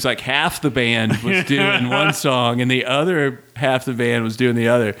knew. It was like half the band was doing one song, and the other half the band was doing the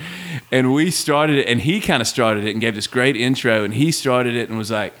other. And we started it, and he kind of started it and gave this great intro, and he started it and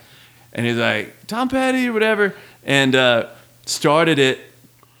was like, and he's like, Tom Petty or whatever, and started it.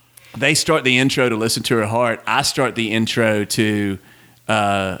 They start the intro to Listen to Her Heart. I start the intro to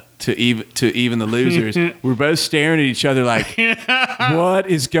Even the Losers. We're both staring at each other like, what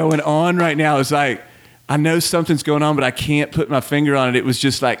is going on right now? It's like, I know something's going on, but I can't put my finger on it. It was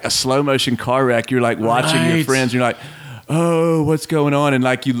just like a slow motion car wreck. You're like watching your friends. You're like, oh, what's going on? And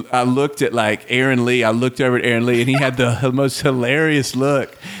like I looked at like Aaron Lee. I looked over at Aaron Lee, and he had the most hilarious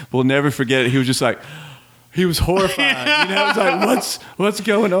look. We'll never forget it. He was just like, he was horrified. It was like, what's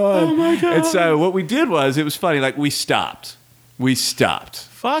going on? Oh my God. And so what we did was, it was funny. Like we stopped.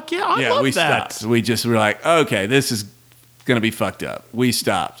 Fuck yeah, I love we that. Stopped. We just were like, okay, this is gonna be fucked up. We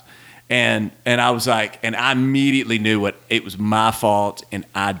stopped, and I was like, and I immediately knew it was my fault, and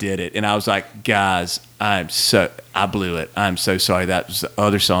I did it. And I was like, guys, I blew it. I'm so sorry. That was the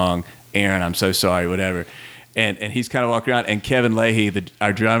other song. Aaron, I'm so sorry. Whatever. And he's kind of walking around, and Kevin Leahy,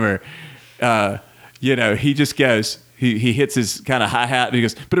 our drummer. He just goes, he hits his kind of hi-hat, and he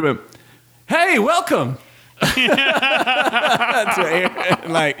goes, boom, hey, welcome. That's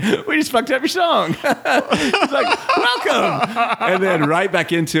Aaron, like, we just fucked up your song. It's like, welcome. And then right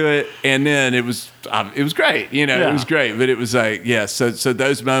back into it, and then it was great. It was great. But it was like, so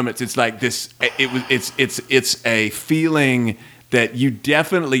those moments, it's like this, it's a feeling that you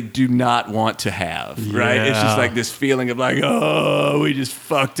definitely do not want to have, right? Yeah. It's just like this feeling of like, oh, we just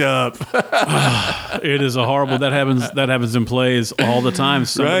fucked up. It is a horrible. That happens in plays all the time.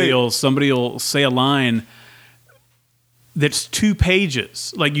 Somebody will say a line that's 2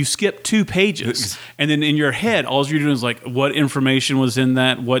 pages. Like you skip 2 pages, and then in your head, all you're doing is like, what information was in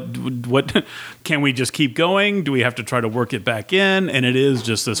that? What can we just keep going? Do we have to try to work it back in? And it is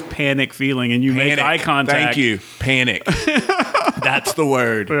just this panic feeling, and you make eye contact. Thank you. Panic. That's the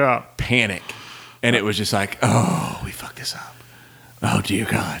word. Yeah. Panic. And it was just like, oh, we fucked this up. Oh, dear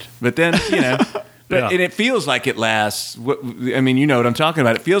God. But then, and it feels like it lasts. I mean, you know what I'm talking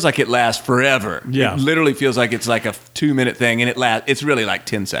about. It feels like it lasts forever. Yeah. It literally feels like it's like a 2-minute thing, and it's really like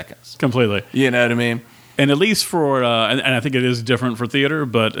 10 seconds. Completely. You know what I mean? And at least for, and I think it is different for theater,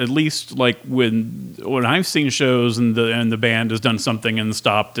 but at least like when I've seen shows and the band has done something and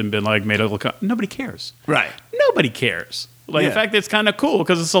stopped and been like, made a little, nobody cares. Right. Nobody cares. Like, in fact, it's kind of cool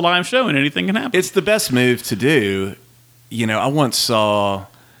because it's a live show and anything can happen. It's the best move to do. I once saw,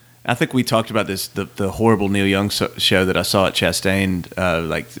 I think we talked about this, the horrible Neil Young show that I saw at Chastain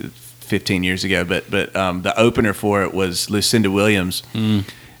like 15 years ago, but the opener for it was Lucinda Williams,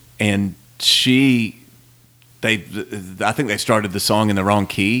 and I think they started the song in the wrong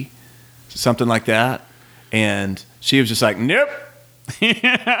key, something like that, and she was just like, nope.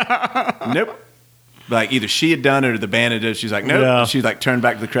 Nope. Like either she had done it or the band had done it. She's like, nope. Yeah. She like turned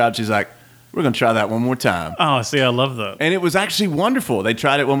back to the crowd. She's like, we're going to try that one more time. Oh, see, I love that. And it was actually wonderful. They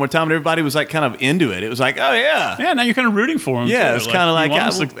tried it one more time and everybody was like kind of into it. It was like, oh yeah. Yeah, now you're kind of rooting for them. Yeah, too. it's kind of like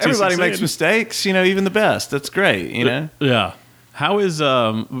everybody makes succeed. mistakes, even the best. That's great, Yeah. How is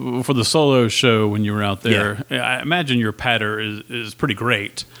for the solo show when you were out there? Yeah. I imagine your patter is pretty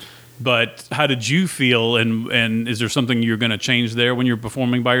great. But how did you feel, and is there something you're going to change there when you're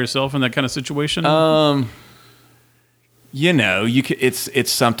performing by yourself in that kind of situation?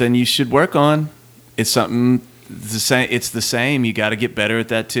 It's something you should work on. It's something the same. It's the same. You got to get better at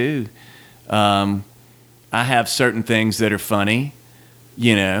that too. I have certain things that are funny,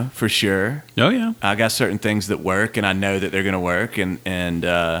 for sure. Oh yeah. I got certain things that work, and I know that they're going to work, and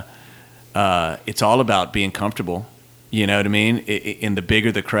it's all about being comfortable. You know what I mean? And the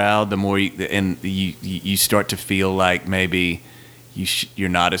bigger the crowd, the more you start to feel like maybe you're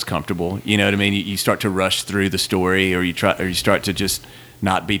not as comfortable. You know what I mean? You start to rush through the story, or you start to just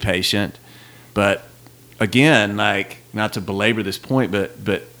not be patient. But again, like, not to belabor this point, but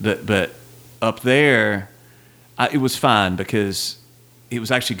up there, it was fine because it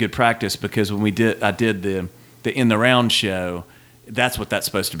was actually good practice. Because when I did the In the Round show. That's what that's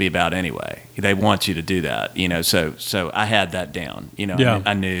supposed to be about anyway. They want you to do that, So I had that down, Yeah.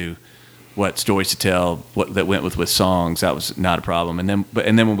 I knew what stories to tell, what that went with songs. That was not a problem. And then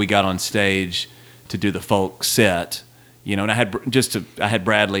when we got on stage to do the folk set, and I had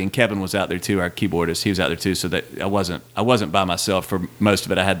Bradley, and Kevin was out there too, our keyboardist. He was out there too, so that I wasn't by myself for most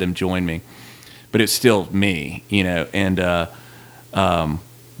of it. I had them join me, but it's still me, And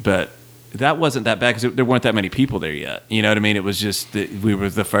but. That wasn't that bad because there weren't that many people there yet. You know what I mean? It was just that we were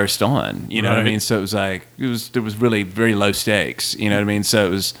the first on. You know what I mean? So it was like there was really very low stakes. You know what I mean?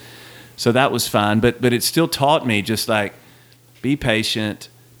 So that was fine. But it still taught me just like be patient,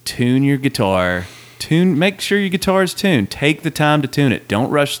 tune your guitar, make sure your guitar is tuned. Take the time to tune it.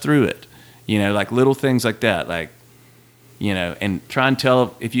 Don't rush through it. Like little things like that. Like and try and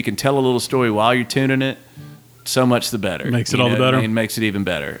if you can tell a little story while you're tuning it. So much the better. Makes it all the better. I mean, makes it even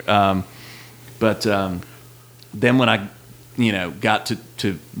better. But then when I, got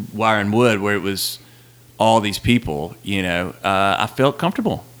to Wire and Wood, where it was all these people, I felt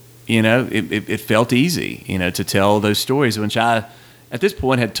comfortable. It felt easy, to tell those stories, which I, at this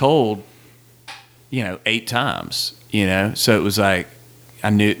point, had told, 8 times. So it was like I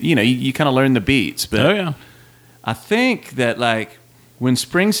knew, you kind of learn the beats. But oh yeah, I think that like when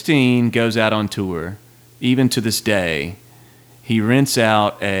Springsteen goes out on tour, even to this day, he rents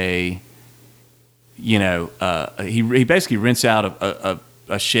out he basically rents out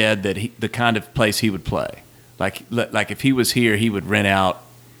a shed that the kind of place he would play. Like if he was here, he would rent out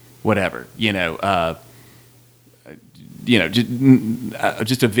whatever, just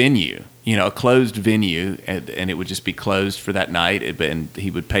a venue, a closed venue, and it would just be closed for that night. And he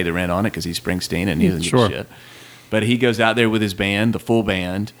would pay the rent on it because he's Springsteen and he doesn't give a shit. But he goes out there with his band, the full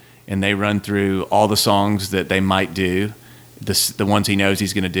band, and they run through all the songs that they might do. The ones he knows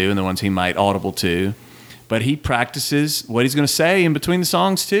he's going to do and the ones he might audible to. But he practices what he's going to say in between the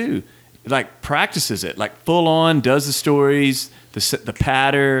songs too. Like practices it, like full on, does the stories, the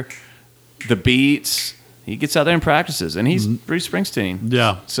patter, the beats. He gets out there and practices, and he's Bruce Springsteen.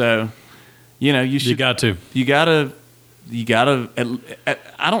 Yeah. So, you got to.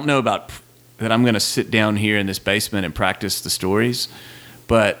 I don't know about that I'm going to sit down here in this basement and practice the stories,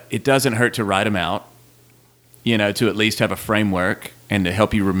 but it doesn't hurt to write them out. To at least have a framework and to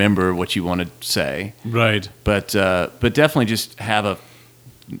help you remember what you want to say. Right. But definitely just have a,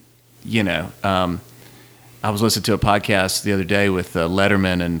 I was listening to a podcast the other day with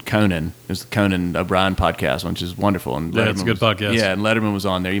Letterman and Conan. It was the Conan O'Brien podcast, which is wonderful. And yeah, it's a good podcast. Yeah, and Letterman was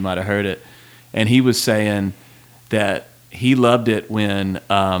on there. You might have heard it. And he was saying that he loved it when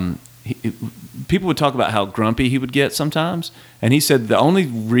people would talk about how grumpy he would get sometimes. And he said the only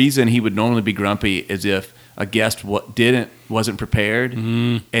reason he would normally be grumpy is if a guest wasn't prepared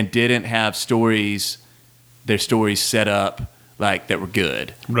and didn't have their stories set up like that were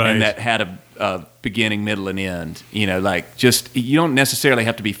good, right, and that had a beginning, middle, and end. Like just you don't necessarily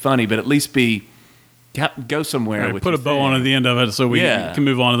have to be funny, but at least be go somewhere. Right, with put a your bow on thing. at the end of it so we Yeah. can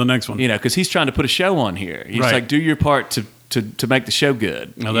move on to the next one. You know, because he's trying to put a show on here. He's Right. like, do your part to make the show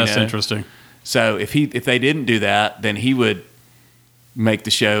good. Now you that's know? interesting. So if they didn't do that, then he would make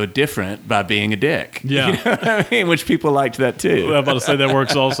the show different by being a dick. Yeah. You know what I mean? Which people liked that too. I'm about to say that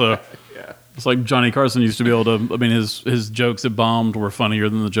works also. It's like Johnny Carson used to be able to. I mean, his jokes that bombed were funnier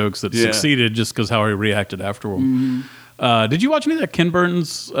than the jokes that succeeded, just because how he reacted afterward. Mm-hmm. Did you watch any of that Ken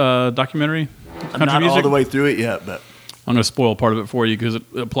Burns documentary? I'm not all the way through it yet, but I'm going to spoil part of it for you because it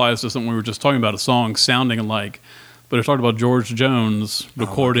applies to something we were just talking about, a song sounding alike. But it talked about George Jones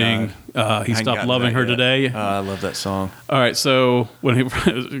recording He Stopped Loving Her Today. I love that song. All right, so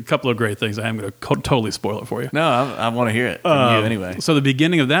a couple of great things. I am going to totally spoil it for you. No, I want to hear it from you anyway. So the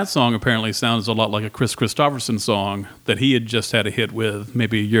beginning of that song apparently sounds a lot like a Chris Christopherson song that he had just had a hit with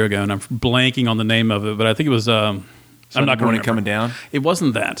maybe a year ago, and I'm blanking on the name of it, but I think it was I'm not going to Coming Down. It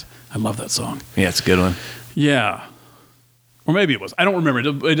wasn't that. I love that song. Yeah, it's a good one. Yeah. Or maybe it was. I don't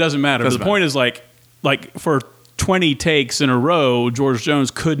remember. It doesn't matter. But the point is like for 20 takes in a row, George Jones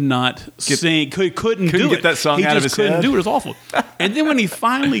could not sing, couldn't do get it. that song he out of just his couldn't head. do it. It was awful. And then when he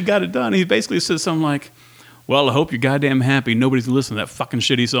finally got it done, he basically said something like, well, I hope you're goddamn happy nobody's listening to that fucking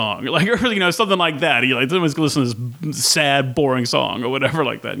shitty song. Like, you know, something like that. He like, someone's listening to this sad, boring song or whatever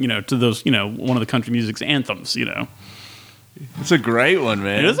like that, you know, to those, you know, one of the country music's anthems, you know. It's a great one,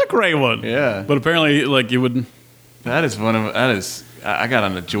 man. It is a great one. Yeah. But apparently, like, you wouldn't. I got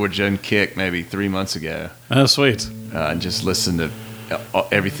on the George Jones kick maybe 3 months ago. Oh, sweet. And just listened to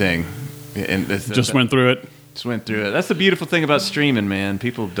everything. And Just went through it. Just went through it. That's the beautiful thing about streaming, man.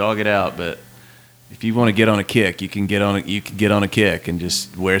 People dog it out, but if you want to get on a kick, you can get on a kick and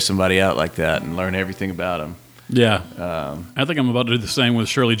just wear somebody out like that and learn everything about them. Yeah. I think I'm about to do the same with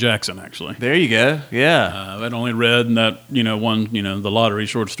Shirley Jackson, actually. There you go. Yeah. I'd only read that, you know, one, you know, the Lottery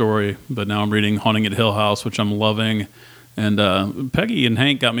short story, but now I'm reading Haunting at Hill House, which I'm loving. And Peggy and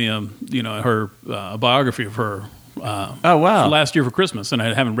Hank got me a biography of her. Oh wow! Last year for Christmas, and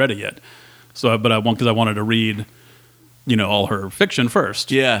I haven't read it yet. So, but I wanted to read, you know, all her fiction first.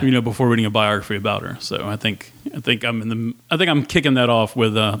 Yeah. You know, before reading a biography about her. So I think I'm kicking that off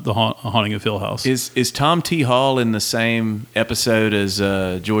with the Haunting of Hill House. Is Tom T. Hall in the same episode as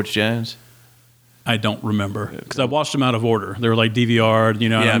George Jones? I don't remember because I watched them out of order. They were like DVR'd, you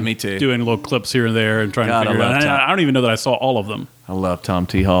know. Yeah, I'm me too. Doing little clips here and there and trying God, to figure it I love out. Tom. I don't even know that I saw all of them. I love Tom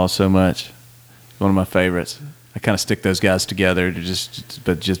T. Hall so much. One of my favorites. I kind of stick those guys together to just.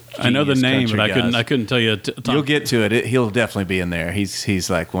 I know the genius name, but country I couldn't tell you. Tom. You'll get to it. He'll definitely be in there. He's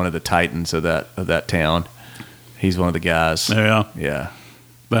like one of the titans of that town. He's one of the guys. Yeah, Yeah.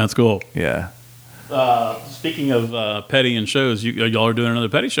 that's cool. Yeah. Speaking of petty and shows, y'all are doing another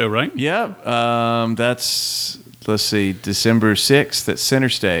petty show, right? Yeah. That's let's see, December 6th at Center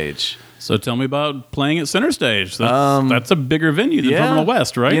Stage. So tell me about playing at Center Stage. That's a bigger venue than Terminal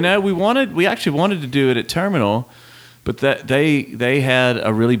West, right? You know, we actually wanted to do it at Terminal, but that they had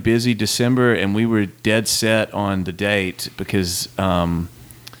a really busy December, and we were dead set on the date because I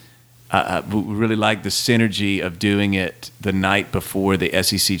really liked the synergy of doing it the night before the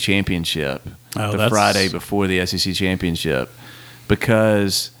SEC championship, the Friday before the SEC championship,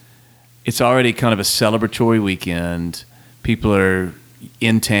 because it's already kind of a celebratory weekend. People are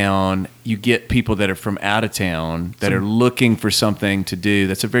in town. You get people that are from out of town that are looking for something to do.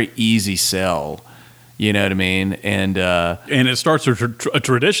 That's a very easy sell. You know what I mean? And it starts a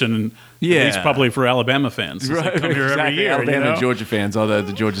tradition, Yeah. at least probably for Alabama fans. Right. They come here every exactly. year. Alabama you know? and Georgia fans, although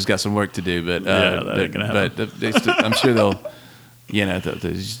the Georgia's got some work to do, but that ain't gonna happen. I'm sure they'll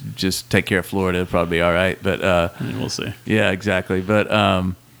just take care of Florida. It'll probably be all right. But we'll see. Yeah, exactly.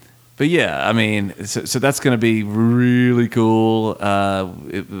 But yeah, I mean, so that's going to be really cool.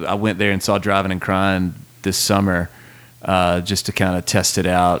 I went there and saw Driving and Crying this summer, just to kind of test it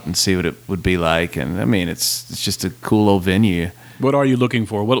out and see what it would be like. And I mean, it's just a cool old venue. What are you looking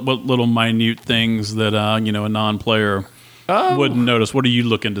for? What little minute things that a non-player wouldn't notice? What are you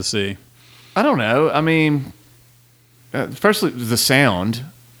looking to see? I don't know. I mean, firstly, the sound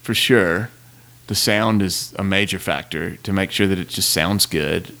for sure. The sound is a major factor to make sure that it just sounds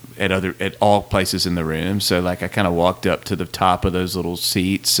good at all places in the room. So like I kind of walked up to the top of those little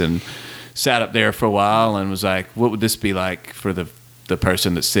seats and sat up there for a while and was like, what would this be like for the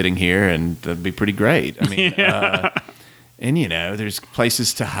person that's sitting here? And that'd be pretty great. I mean, and there's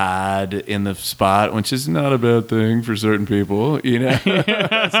places to hide in the spot, which is not a bad thing for certain people.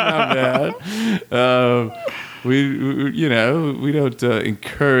 It's not bad. We don't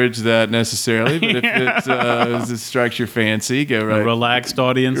encourage that necessarily, but if it strikes your fancy, go right. A relaxed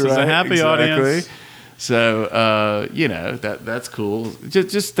audience is a happy audience. So that's cool.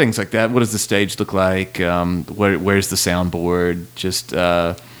 Just things like that. What does the stage look like? Where's the soundboard? Just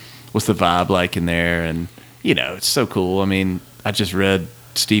what's the vibe like in there? And it's so cool. I mean, I just read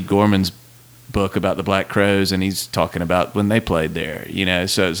Steve Gorman's book about the Black Crowes, and he's talking about when they played there.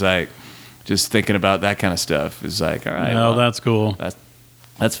 So it's like just thinking about that kind of stuff is like, all right. No, that's cool.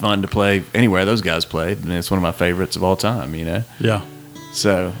 That's fun to play anywhere those guys played, and it's one of my favorites of all time. Yeah.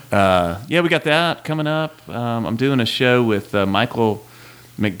 So, we got that coming up. I'm doing a show with Michael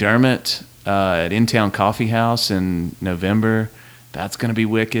McDermott at In Town Coffee House in November. That's going to be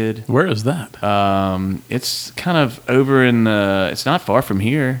wicked. Where is that? It's kind of over in it's not far from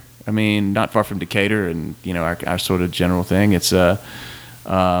here. I mean, not far from Decatur and, our sort of general thing. It's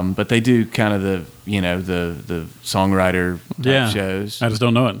but they do kind of the songwriter type shows. I just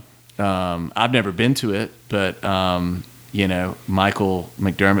don't know it. I've never been to it, but Michael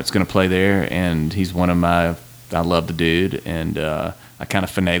McDermott's going to play there, and he's one of my. I love the dude, and I kind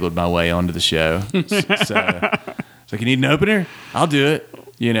of finagled my way onto the show. So you need an opener? I'll do it.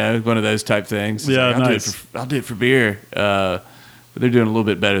 One of those type things. Yeah, like, nice. I'll do it for beer. But they're doing a little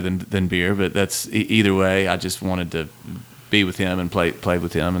bit better than beer. But that's either way. I just wanted to be with him and play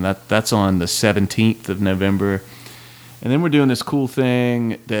with him, and that's on the 17th of November. And then we're doing this cool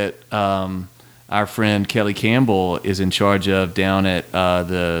thing that our friend Kelly Campbell is in charge of down at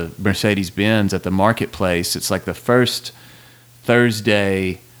the Mercedes-Benz at the Marketplace. It's like the first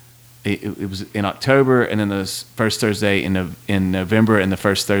Thursday. It was in October, and then the first Thursday in November, and the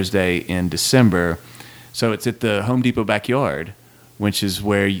first Thursday in December. So it's at the Home Depot backyard, which is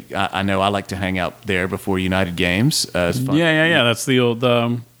where I know I like to hang out there before United games. It's fun. Yeah. That's the old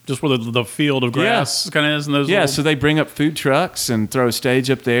just where the field of grass kind of is. And those so they bring up food trucks and throw a stage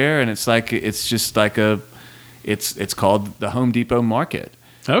up there, and it's called the Home Depot Market.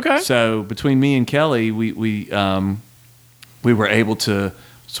 Okay. So between me and Kelly, we were able to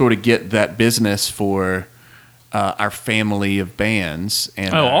sort of get that business for our family of bands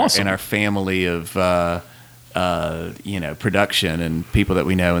and awesome. And our family of production and people that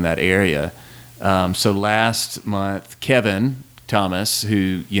we know in that area. So last month, Kevin Thomas,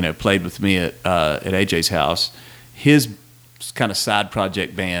 who played with me at AJ's house, his kind of side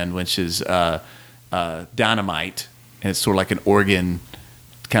project band, which is Dynamite, and it's sort of like an organ,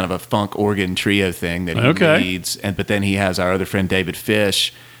 kind of a funk organ trio thing that he leads. But then he has our other friend David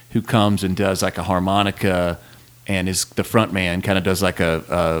Fish, who comes and does like a harmonica, and is the front man, kind of does like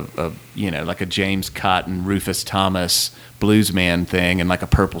a like a James Cotton, Rufus Thomas blues man thing, and like a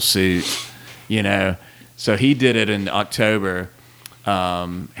purple suit, So he did it in October.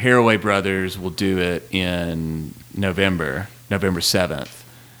 Haraway Brothers will do it in November 7th.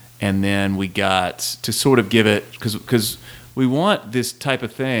 And then we got to sort of give it, because we want this type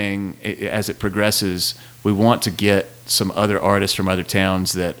of thing, as it progresses, we want to get some other artists from other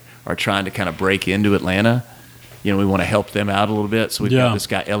towns that are trying to kind of break into Atlanta. We want to help them out a little bit. So we've got this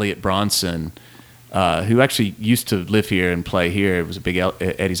guy, Elliot Bronson, who actually used to live here and play here. It was a big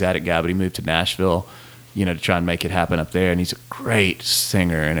Eddie's Attic guy, but he moved to Nashville, to try and make it happen up there. And he's a great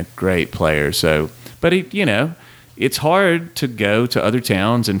singer and a great player. So, but he, it's hard to go to other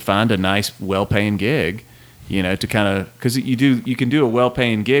towns and find a nice, well-paying gig. To kind of, because you can do a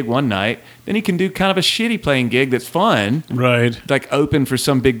well-paying gig one night, then you can do kind of a shitty playing gig that's fun, right? Like open for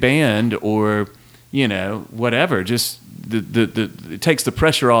some big band or whatever. Just it takes the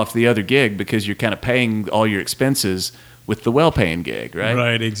pressure off the other gig because you're kind of paying all your expenses with the well-paying gig, right?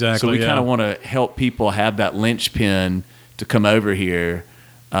 Right, exactly. So we kind of want to help people have that linchpin to come over here.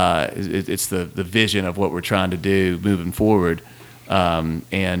 It's the vision of what we're trying to do moving forward, and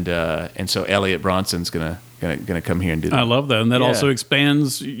so Elliot Bronson's gonna come here and do that. I love that, and that also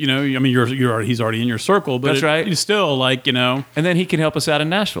expands. I mean, he's already in your circle, but that's right. He's still and then he can help us out in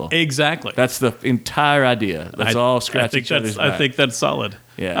Nashville. Exactly. That's the entire idea. Let's all scratch each other's back. I think that's solid.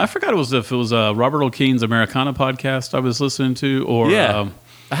 Yeah. I forgot if it was Robert O'Keen's Americana podcast I was listening to, or I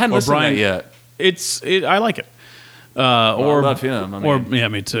hadn't listened to that yet. I like it. I love him.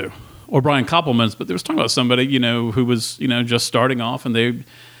 Me too. Or Brian Koppelman's, but they was talking about somebody who was just starting off, and they.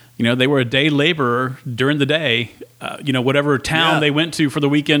 They were a day laborer during the day. Whatever town they went to for the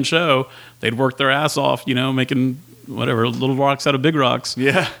weekend show, they'd work their ass off, making whatever little rocks out of big rocks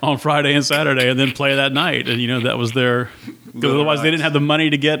on Friday and Saturday, and then play that night. And that was their. Otherwise, they didn't have the money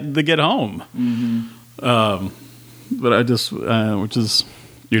to get home. Mm-hmm. But I just, which is,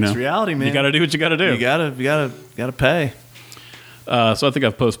 it's reality, man. You got to do what you got to do. You gotta pay. So I think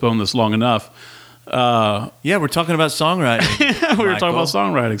I've postponed this long enough. Yeah, we're talking about songwriting. We were talking about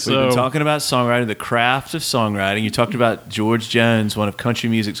songwriting. We've So been talking about songwriting, the craft of songwriting. You talked about George Jones, one of country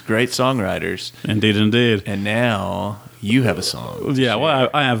music's great songwriters, indeed. and now you have a song. Yeah, well,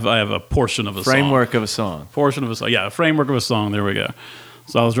 I have a portion of a Framework of a song. Portion of a song. Yeah, a framework of a song. There we go.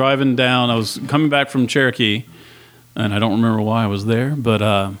 So I was driving down. I was coming back from Cherokee, and I don't remember why I was there,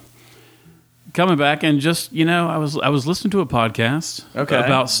 but coming back and just I was listening to a podcast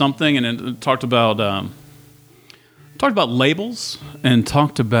about something, and it talked about labels and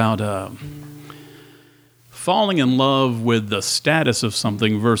talked about falling in love with the status of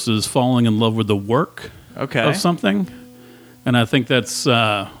something versus falling in love with the work of something. And I think that's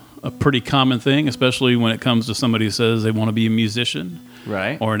a pretty common thing, especially when it comes to somebody who says they want to be a musician,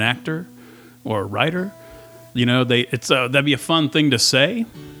 right, or an actor, or a writer. That'd be a fun thing to say,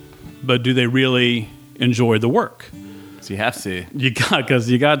 but do they really enjoy the work? So you have to. You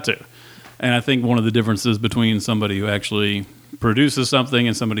got to. And I think one of the differences between somebody who actually produces something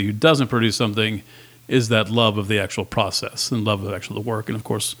and somebody who doesn't produce something is that love of the actual process and love of actual the work. And of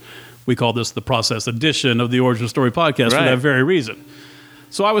course, we call this the process edition of the Origin Story podcast for that very reason.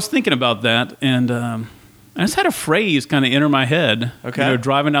 So I was thinking about that, and I just had a phrase kind of enter my head. Okay.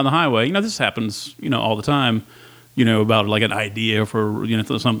 Driving down the highway. This happens, all the time. About like an idea for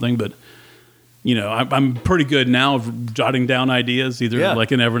something, but I'm pretty good now of jotting down ideas, either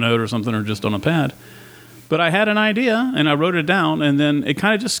like in Evernote or something, or just on a pad. But I had an idea and I wrote it down, and then it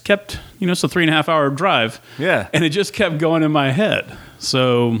kind of just kept, it's a 3.5 hour drive. Yeah. And it just kept going in my head.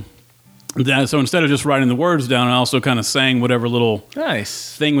 So instead of just writing the words down, I also kind of sang whatever little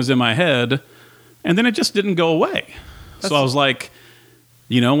thing was in my head, and then it just didn't go away. So I was like,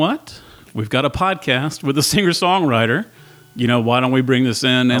 you know what? We've got a podcast with a singer-songwriter. Why don't we bring this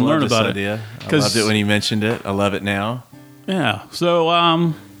in and learn about it? I loved it when you mentioned it. I love it now. Yeah. So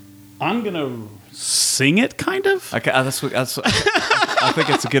I'm going to sing it, kind of. Okay, I think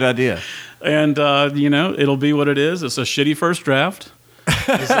it's a good idea. And, it'll be what it is. It's a shitty first draft.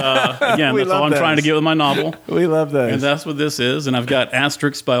 Again, that's all I'm trying to get with my novel. We love those. And that's what this is. And I've got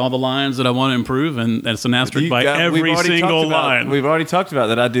asterisks by all the lines that I want to improve, and it's an asterisk by every single line. We've already talked about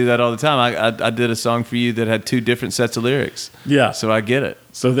that. I do that all the time. I did a song for you that had 2 different sets of lyrics. Yeah. So I get it.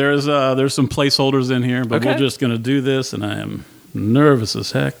 So there's some placeholders in here, but we're just going to do this, and I am nervous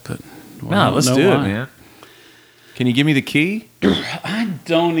as heck. But let's do it, man. Can you give me the key? I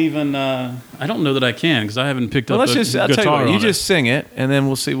don't know that I can, because I haven't picked up a guitar. I'll tell you what, you just just sing it, and then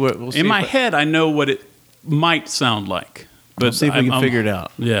we'll see what we'll see. In my head, I know what it might sound like, but we'll see if we can figure it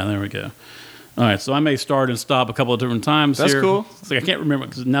out. Yeah, there we go. All right, so I may start and stop a couple of different times. That's here. cool. It's like I can't remember,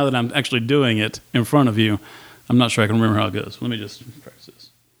 because now that I'm actually doing it in front of you, I'm not sure I can remember how it goes. Let me just practice this.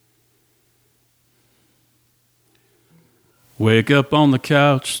 Wake up on the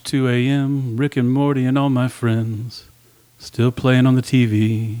couch, 2 a.m., Rick and Morty and all my friends, still playing on the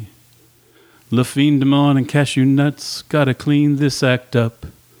TV. La Fine de Mon and cashew nuts, gotta clean this act up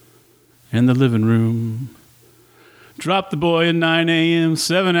in the living room. Drop the boy at 9 a.m.,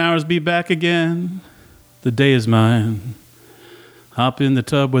 7 hours, be back again. The day is mine. Hop in the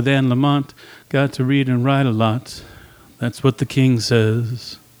tub with Anne Lamont, got to read and write a lot. That's what the king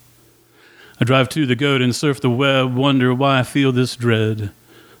says. I drive to the goat and surf the web, wonder why I feel this dread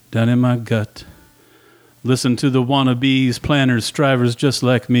down in my gut. Listen to the wannabes, planners, strivers just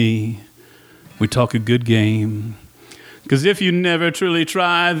like me. We talk a good game. 'Cause if you never truly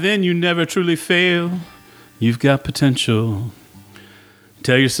try, then you never truly fail. You've got potential.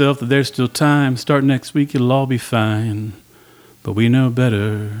 Tell yourself that there's still time. Start next week, it'll all be fine. But we know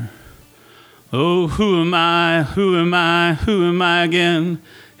better. Oh, who am I? Who am I? Who am I again?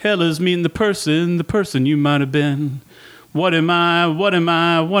 Hell is mean the person you might have been. What am I? What am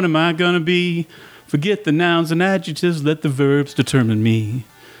I? What am I gonna be? Forget the nouns and adjectives, let the verbs determine me.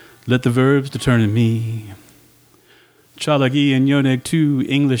 Let the verbs determine me. Chalagi and Yoneg too,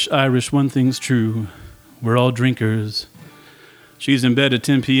 English, Irish, one thing's true. We're all drinkers. She's in bed at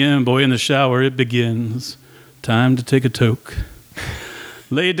 10 p.m., boy in the shower, it begins. Time to take a toke.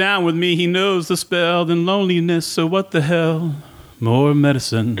 Lay down with me, he knows the spell, then loneliness, so what the hell? More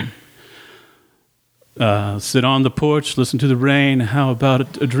medicine. Sit on the porch, listen to the rain. How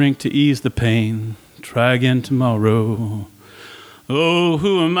about a drink to ease the pain? Try again tomorrow. Oh,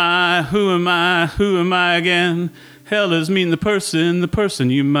 who am I? Who am I? Who am I again? Hell is mean the person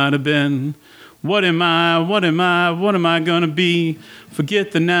you might have been. What am I? What am I? What am I gonna be?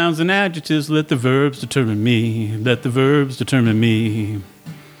 Forget the nouns and adjectives, let the verbs determine me. Let the verbs determine me.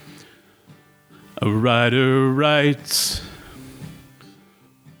 A writer writes.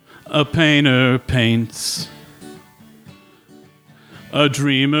 A painter paints. A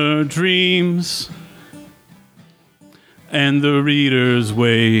dreamer dreams, and the readers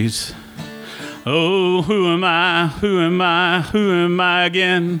wait. Oh, who am I? Who am I? Who am I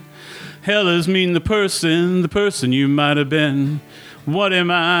again? Hell is mean the person you might have been. What am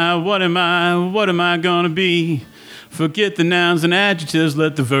I? What am I? What am I gonna be? Forget the nouns and adjectives,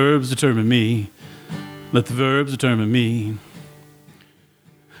 let the verbs determine me. Let the verbs determine me.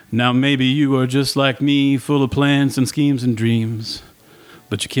 Now maybe you are just like me, full of plans and schemes and dreams,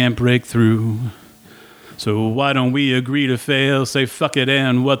 but you can't break through. So why don't we agree to fail, say fuck it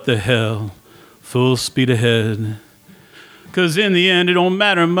and what the hell, full speed ahead. 'Cause in the end it don't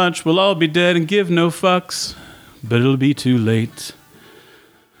matter much, we'll all be dead and give no fucks, but it'll be too late.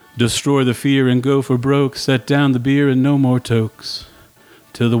 Destroy the fear and go for broke, set down the beer and no more tokes,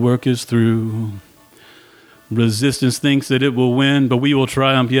 till the work is through. Resistance thinks that it will win, but we will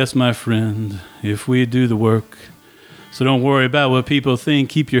triumph, yes, my friend, if we do the work. So don't worry about what people think,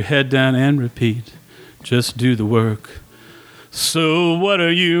 keep your head down and repeat, just do the work. So what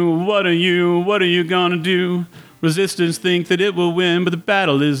are you gonna do? Resistance think that it will win, but the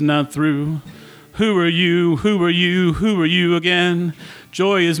battle is not through. Who are you again?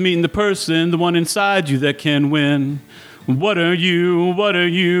 Joy is meeting the person, the one inside you that can win. What are you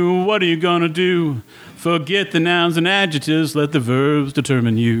gonna do? Forget the nouns and adjectives, let the verbs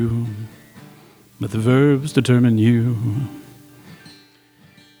determine you. Let the verbs determine you.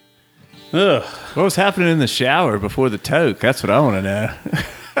 Ugh. What was happening in the shower before the toke? That's what I want to know.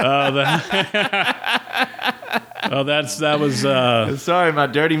 That was. Sorry, my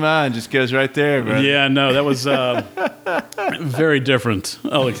dirty mind just goes right there, bro. Yeah, no, that was very different.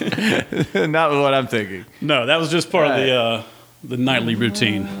 Oh, Not what I'm thinking. no, that was just part of the nightly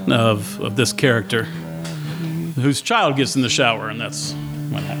routine of this character, whose child gets in the shower, and that's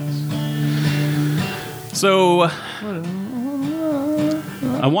what happens. So,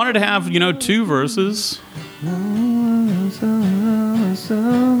 I wanted to have 2 verses.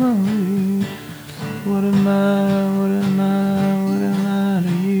 What am I to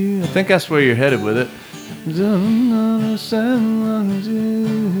you? I think that's where you're headed with it. What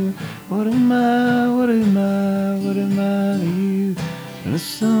am I to you?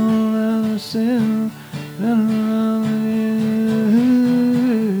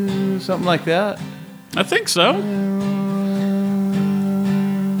 Something like that. I think so.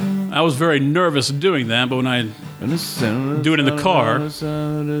 I was very nervous doing that, but when I do it in the car, I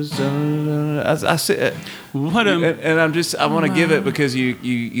see. And I want to give it because you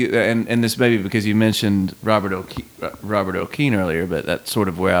and this maybe because you mentioned Robert O'Keefe earlier, but that's sort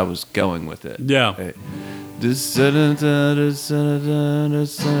of where I was going with it. Yeah. And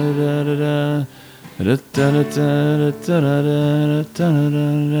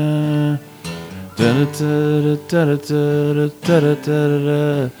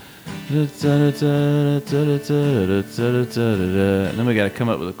then we got to come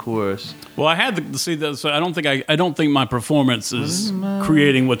up with a chorus. Well, I had to see that, so I don't think my performance is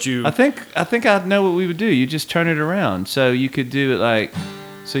creating what you. I think I know what we would do. You just turn it around, so you could do it like,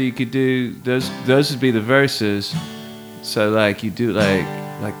 so you could do those. Those would be the verses. So like you do it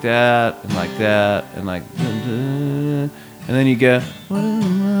like that and like that and like, and then you go. What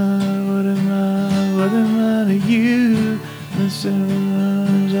am I to you?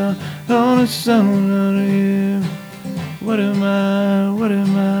 On a summer to you. What am I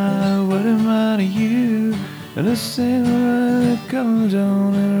to you? And the same comes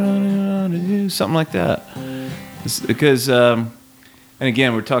on and on to you. Something like that. It's because, and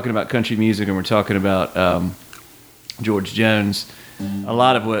again, we're talking about country music and we're talking about George Jones. A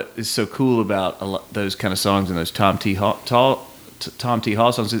lot of what is so cool about those kind of songs and those Tom T. Hall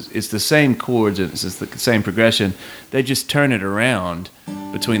songs is the same chords and it's the same progression. They just turn it around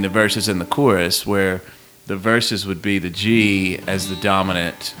between the verses and the chorus, where the verses would be the G as the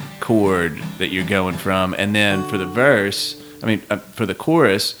dominant chord that you're going from, and then for the for the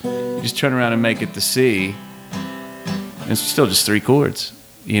chorus, you just turn around and make it the C. And it's still just 3 chords.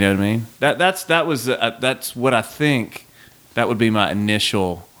 You know what I mean? That's what I think. That would be my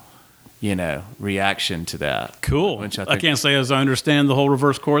initial, reaction to that. Cool. Which I can't say as I understand the whole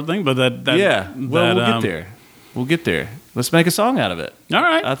reverse chord thing, but we'll get there. We'll get there. Let's make a song out of it. All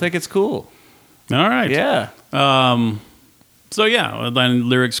right. I think it's cool. All right. Yeah. So yeah, then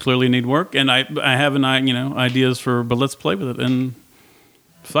lyrics clearly need work, and I have ideas for, but let's play with it. And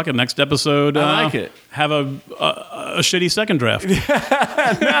fuck it, next episode. I like it. Have a shitty second draft.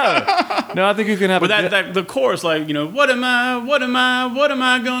 No, I think you can have. But the chorus, what am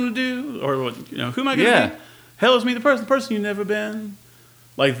I gonna do, or who am I gonna be? Hell is me, the person you've never been,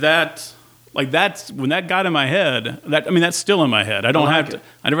 like that. Like that's when that got in my head. That's still in my head. I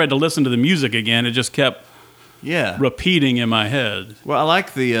never had to listen to the music again. It just kept repeating in my head. Well, I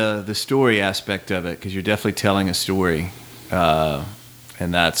like the story aspect of it because you're definitely telling a story,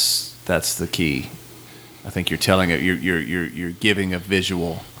 and that's the key. I think you're telling it. You're giving a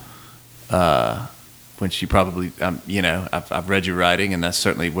visual, which you probably I've read your writing, and that's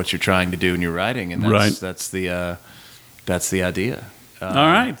certainly what you're trying to do in your writing, and that's the idea. All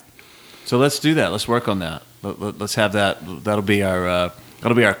right. So let's do that. Let's work on that. Let's have that. That'll be our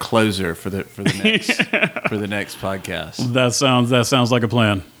closer for the next for the next podcast. That sounds like a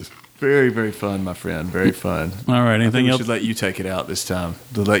plan. Very, very fun, my friend. Very fun. All right. Anything else? We should let you take it out this time.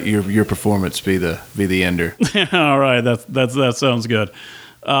 To let your performance be the ender. All right. That sounds good.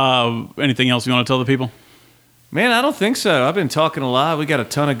 Anything else you want to tell the people? Man, I don't think so. I've been talking a lot. We got a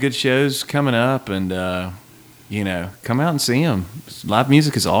ton of good shows coming up, and come out and see them. Live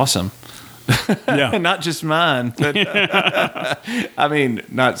music is awesome. Yeah. Not just mine. But, I mean,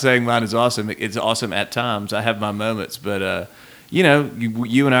 not saying mine is awesome. It's awesome at times. I have my moments. But, you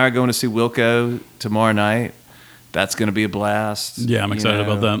and I are going to see Wilco tomorrow night. That's going to be a blast. Yeah, I'm excited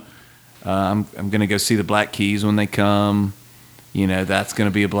about that. I'm going to go see the Black Keys when they come. That's going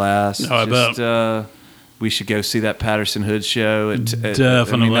to be a blast. Oh, I bet. We should go see that Patterson Hood show.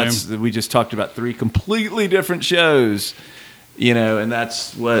 Definitely. We just talked about 3 completely different shows, and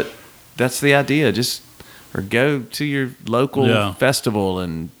that's the idea. Or go to your local festival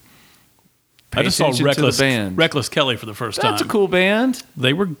and pay attention to the band. Reckless Kelly for the first time. That's a cool band.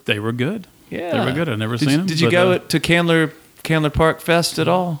 They were good. Yeah. They were good. I've never seen them. Did you go to Candler Park Fest at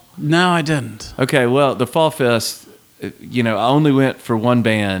all? No, I didn't. Okay, well, the Fall Fest, I only went for one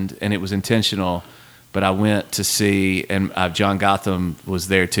band, and it was intentional. But I went to see, and John Gotham was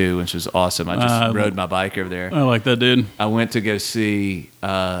there too, which was awesome. I just rode my bike over there. I like that dude. I went to go see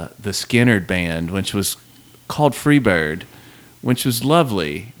the Skynyrd Band, which was called Freebird, which was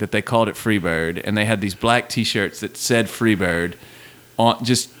lovely that they called it Freebird. And they had these black T-shirts that said Freebird, on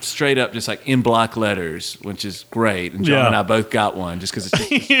just straight up, just like in block letters, which is great. And John and I both got one just because it's just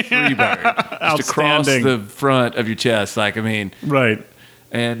Freebird. Just across the front of your chest. Right.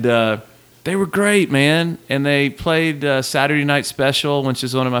 And they were great, man. And they played Saturday Night Special, which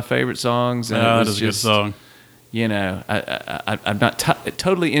is one of my favorite songs. And that is a good song. I'm not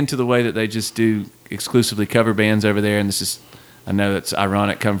totally into the way that they just do exclusively cover bands over there. And I know that's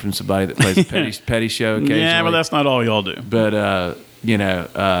ironic coming from somebody that plays a petty show occasionally. Yeah, but that's not all y'all do. But, it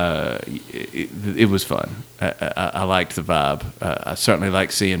was fun. I liked the vibe. I certainly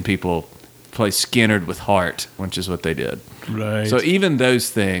like seeing people play Skynyrd with heart, which is what they did. Right. So even those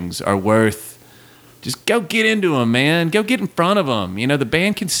things are worth. Just go get into them, man. Go get in front of them. The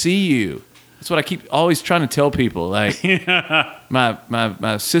band can see you. That's what I keep always trying to tell people. Like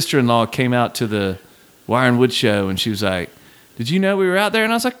my sister-in-law came out to the Wire and Wood show, and she was like, "Did you know we were out there?"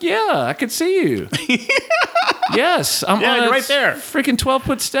 And I was like, "Yeah, I could see you." Yes, I'm on right there. Freaking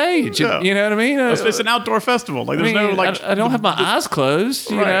 12-foot stage. Yeah. You know what I mean? It's an outdoor festival. Like I don't have my eyes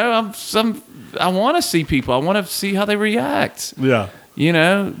closed. I want to see people. I want to see how they react. Yeah.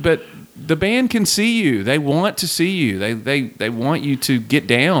 But the band can see you. They want to see you. They want you to get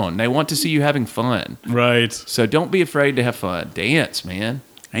down. They want to see you having fun. Right. So don't be afraid to have fun. Dance, man.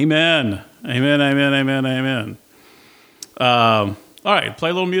 Amen. All right, play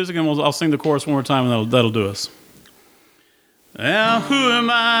a little music, and I'll sing the chorus one more time, and that'll do us. Well, who am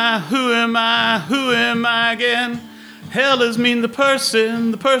I again? Hell does mean the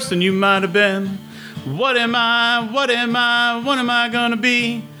person you might have been. What am I gonna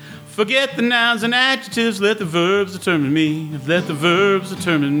be? Forget the nouns and adjectives, let the verbs determine me.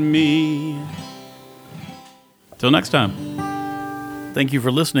 Till next time. Thank you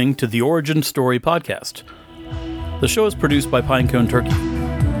for listening to the Origin Story Podcast. The show is produced by Pinecone Turkey.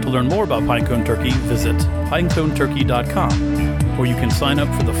 To learn more about Pinecone Turkey, visit pineconeturkey.com, or you can sign up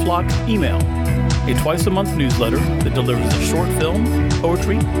for the Flock email, a twice-a-month newsletter that delivers a short film,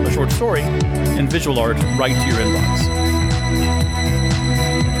 poetry, a short story, and visual art right to your inbox.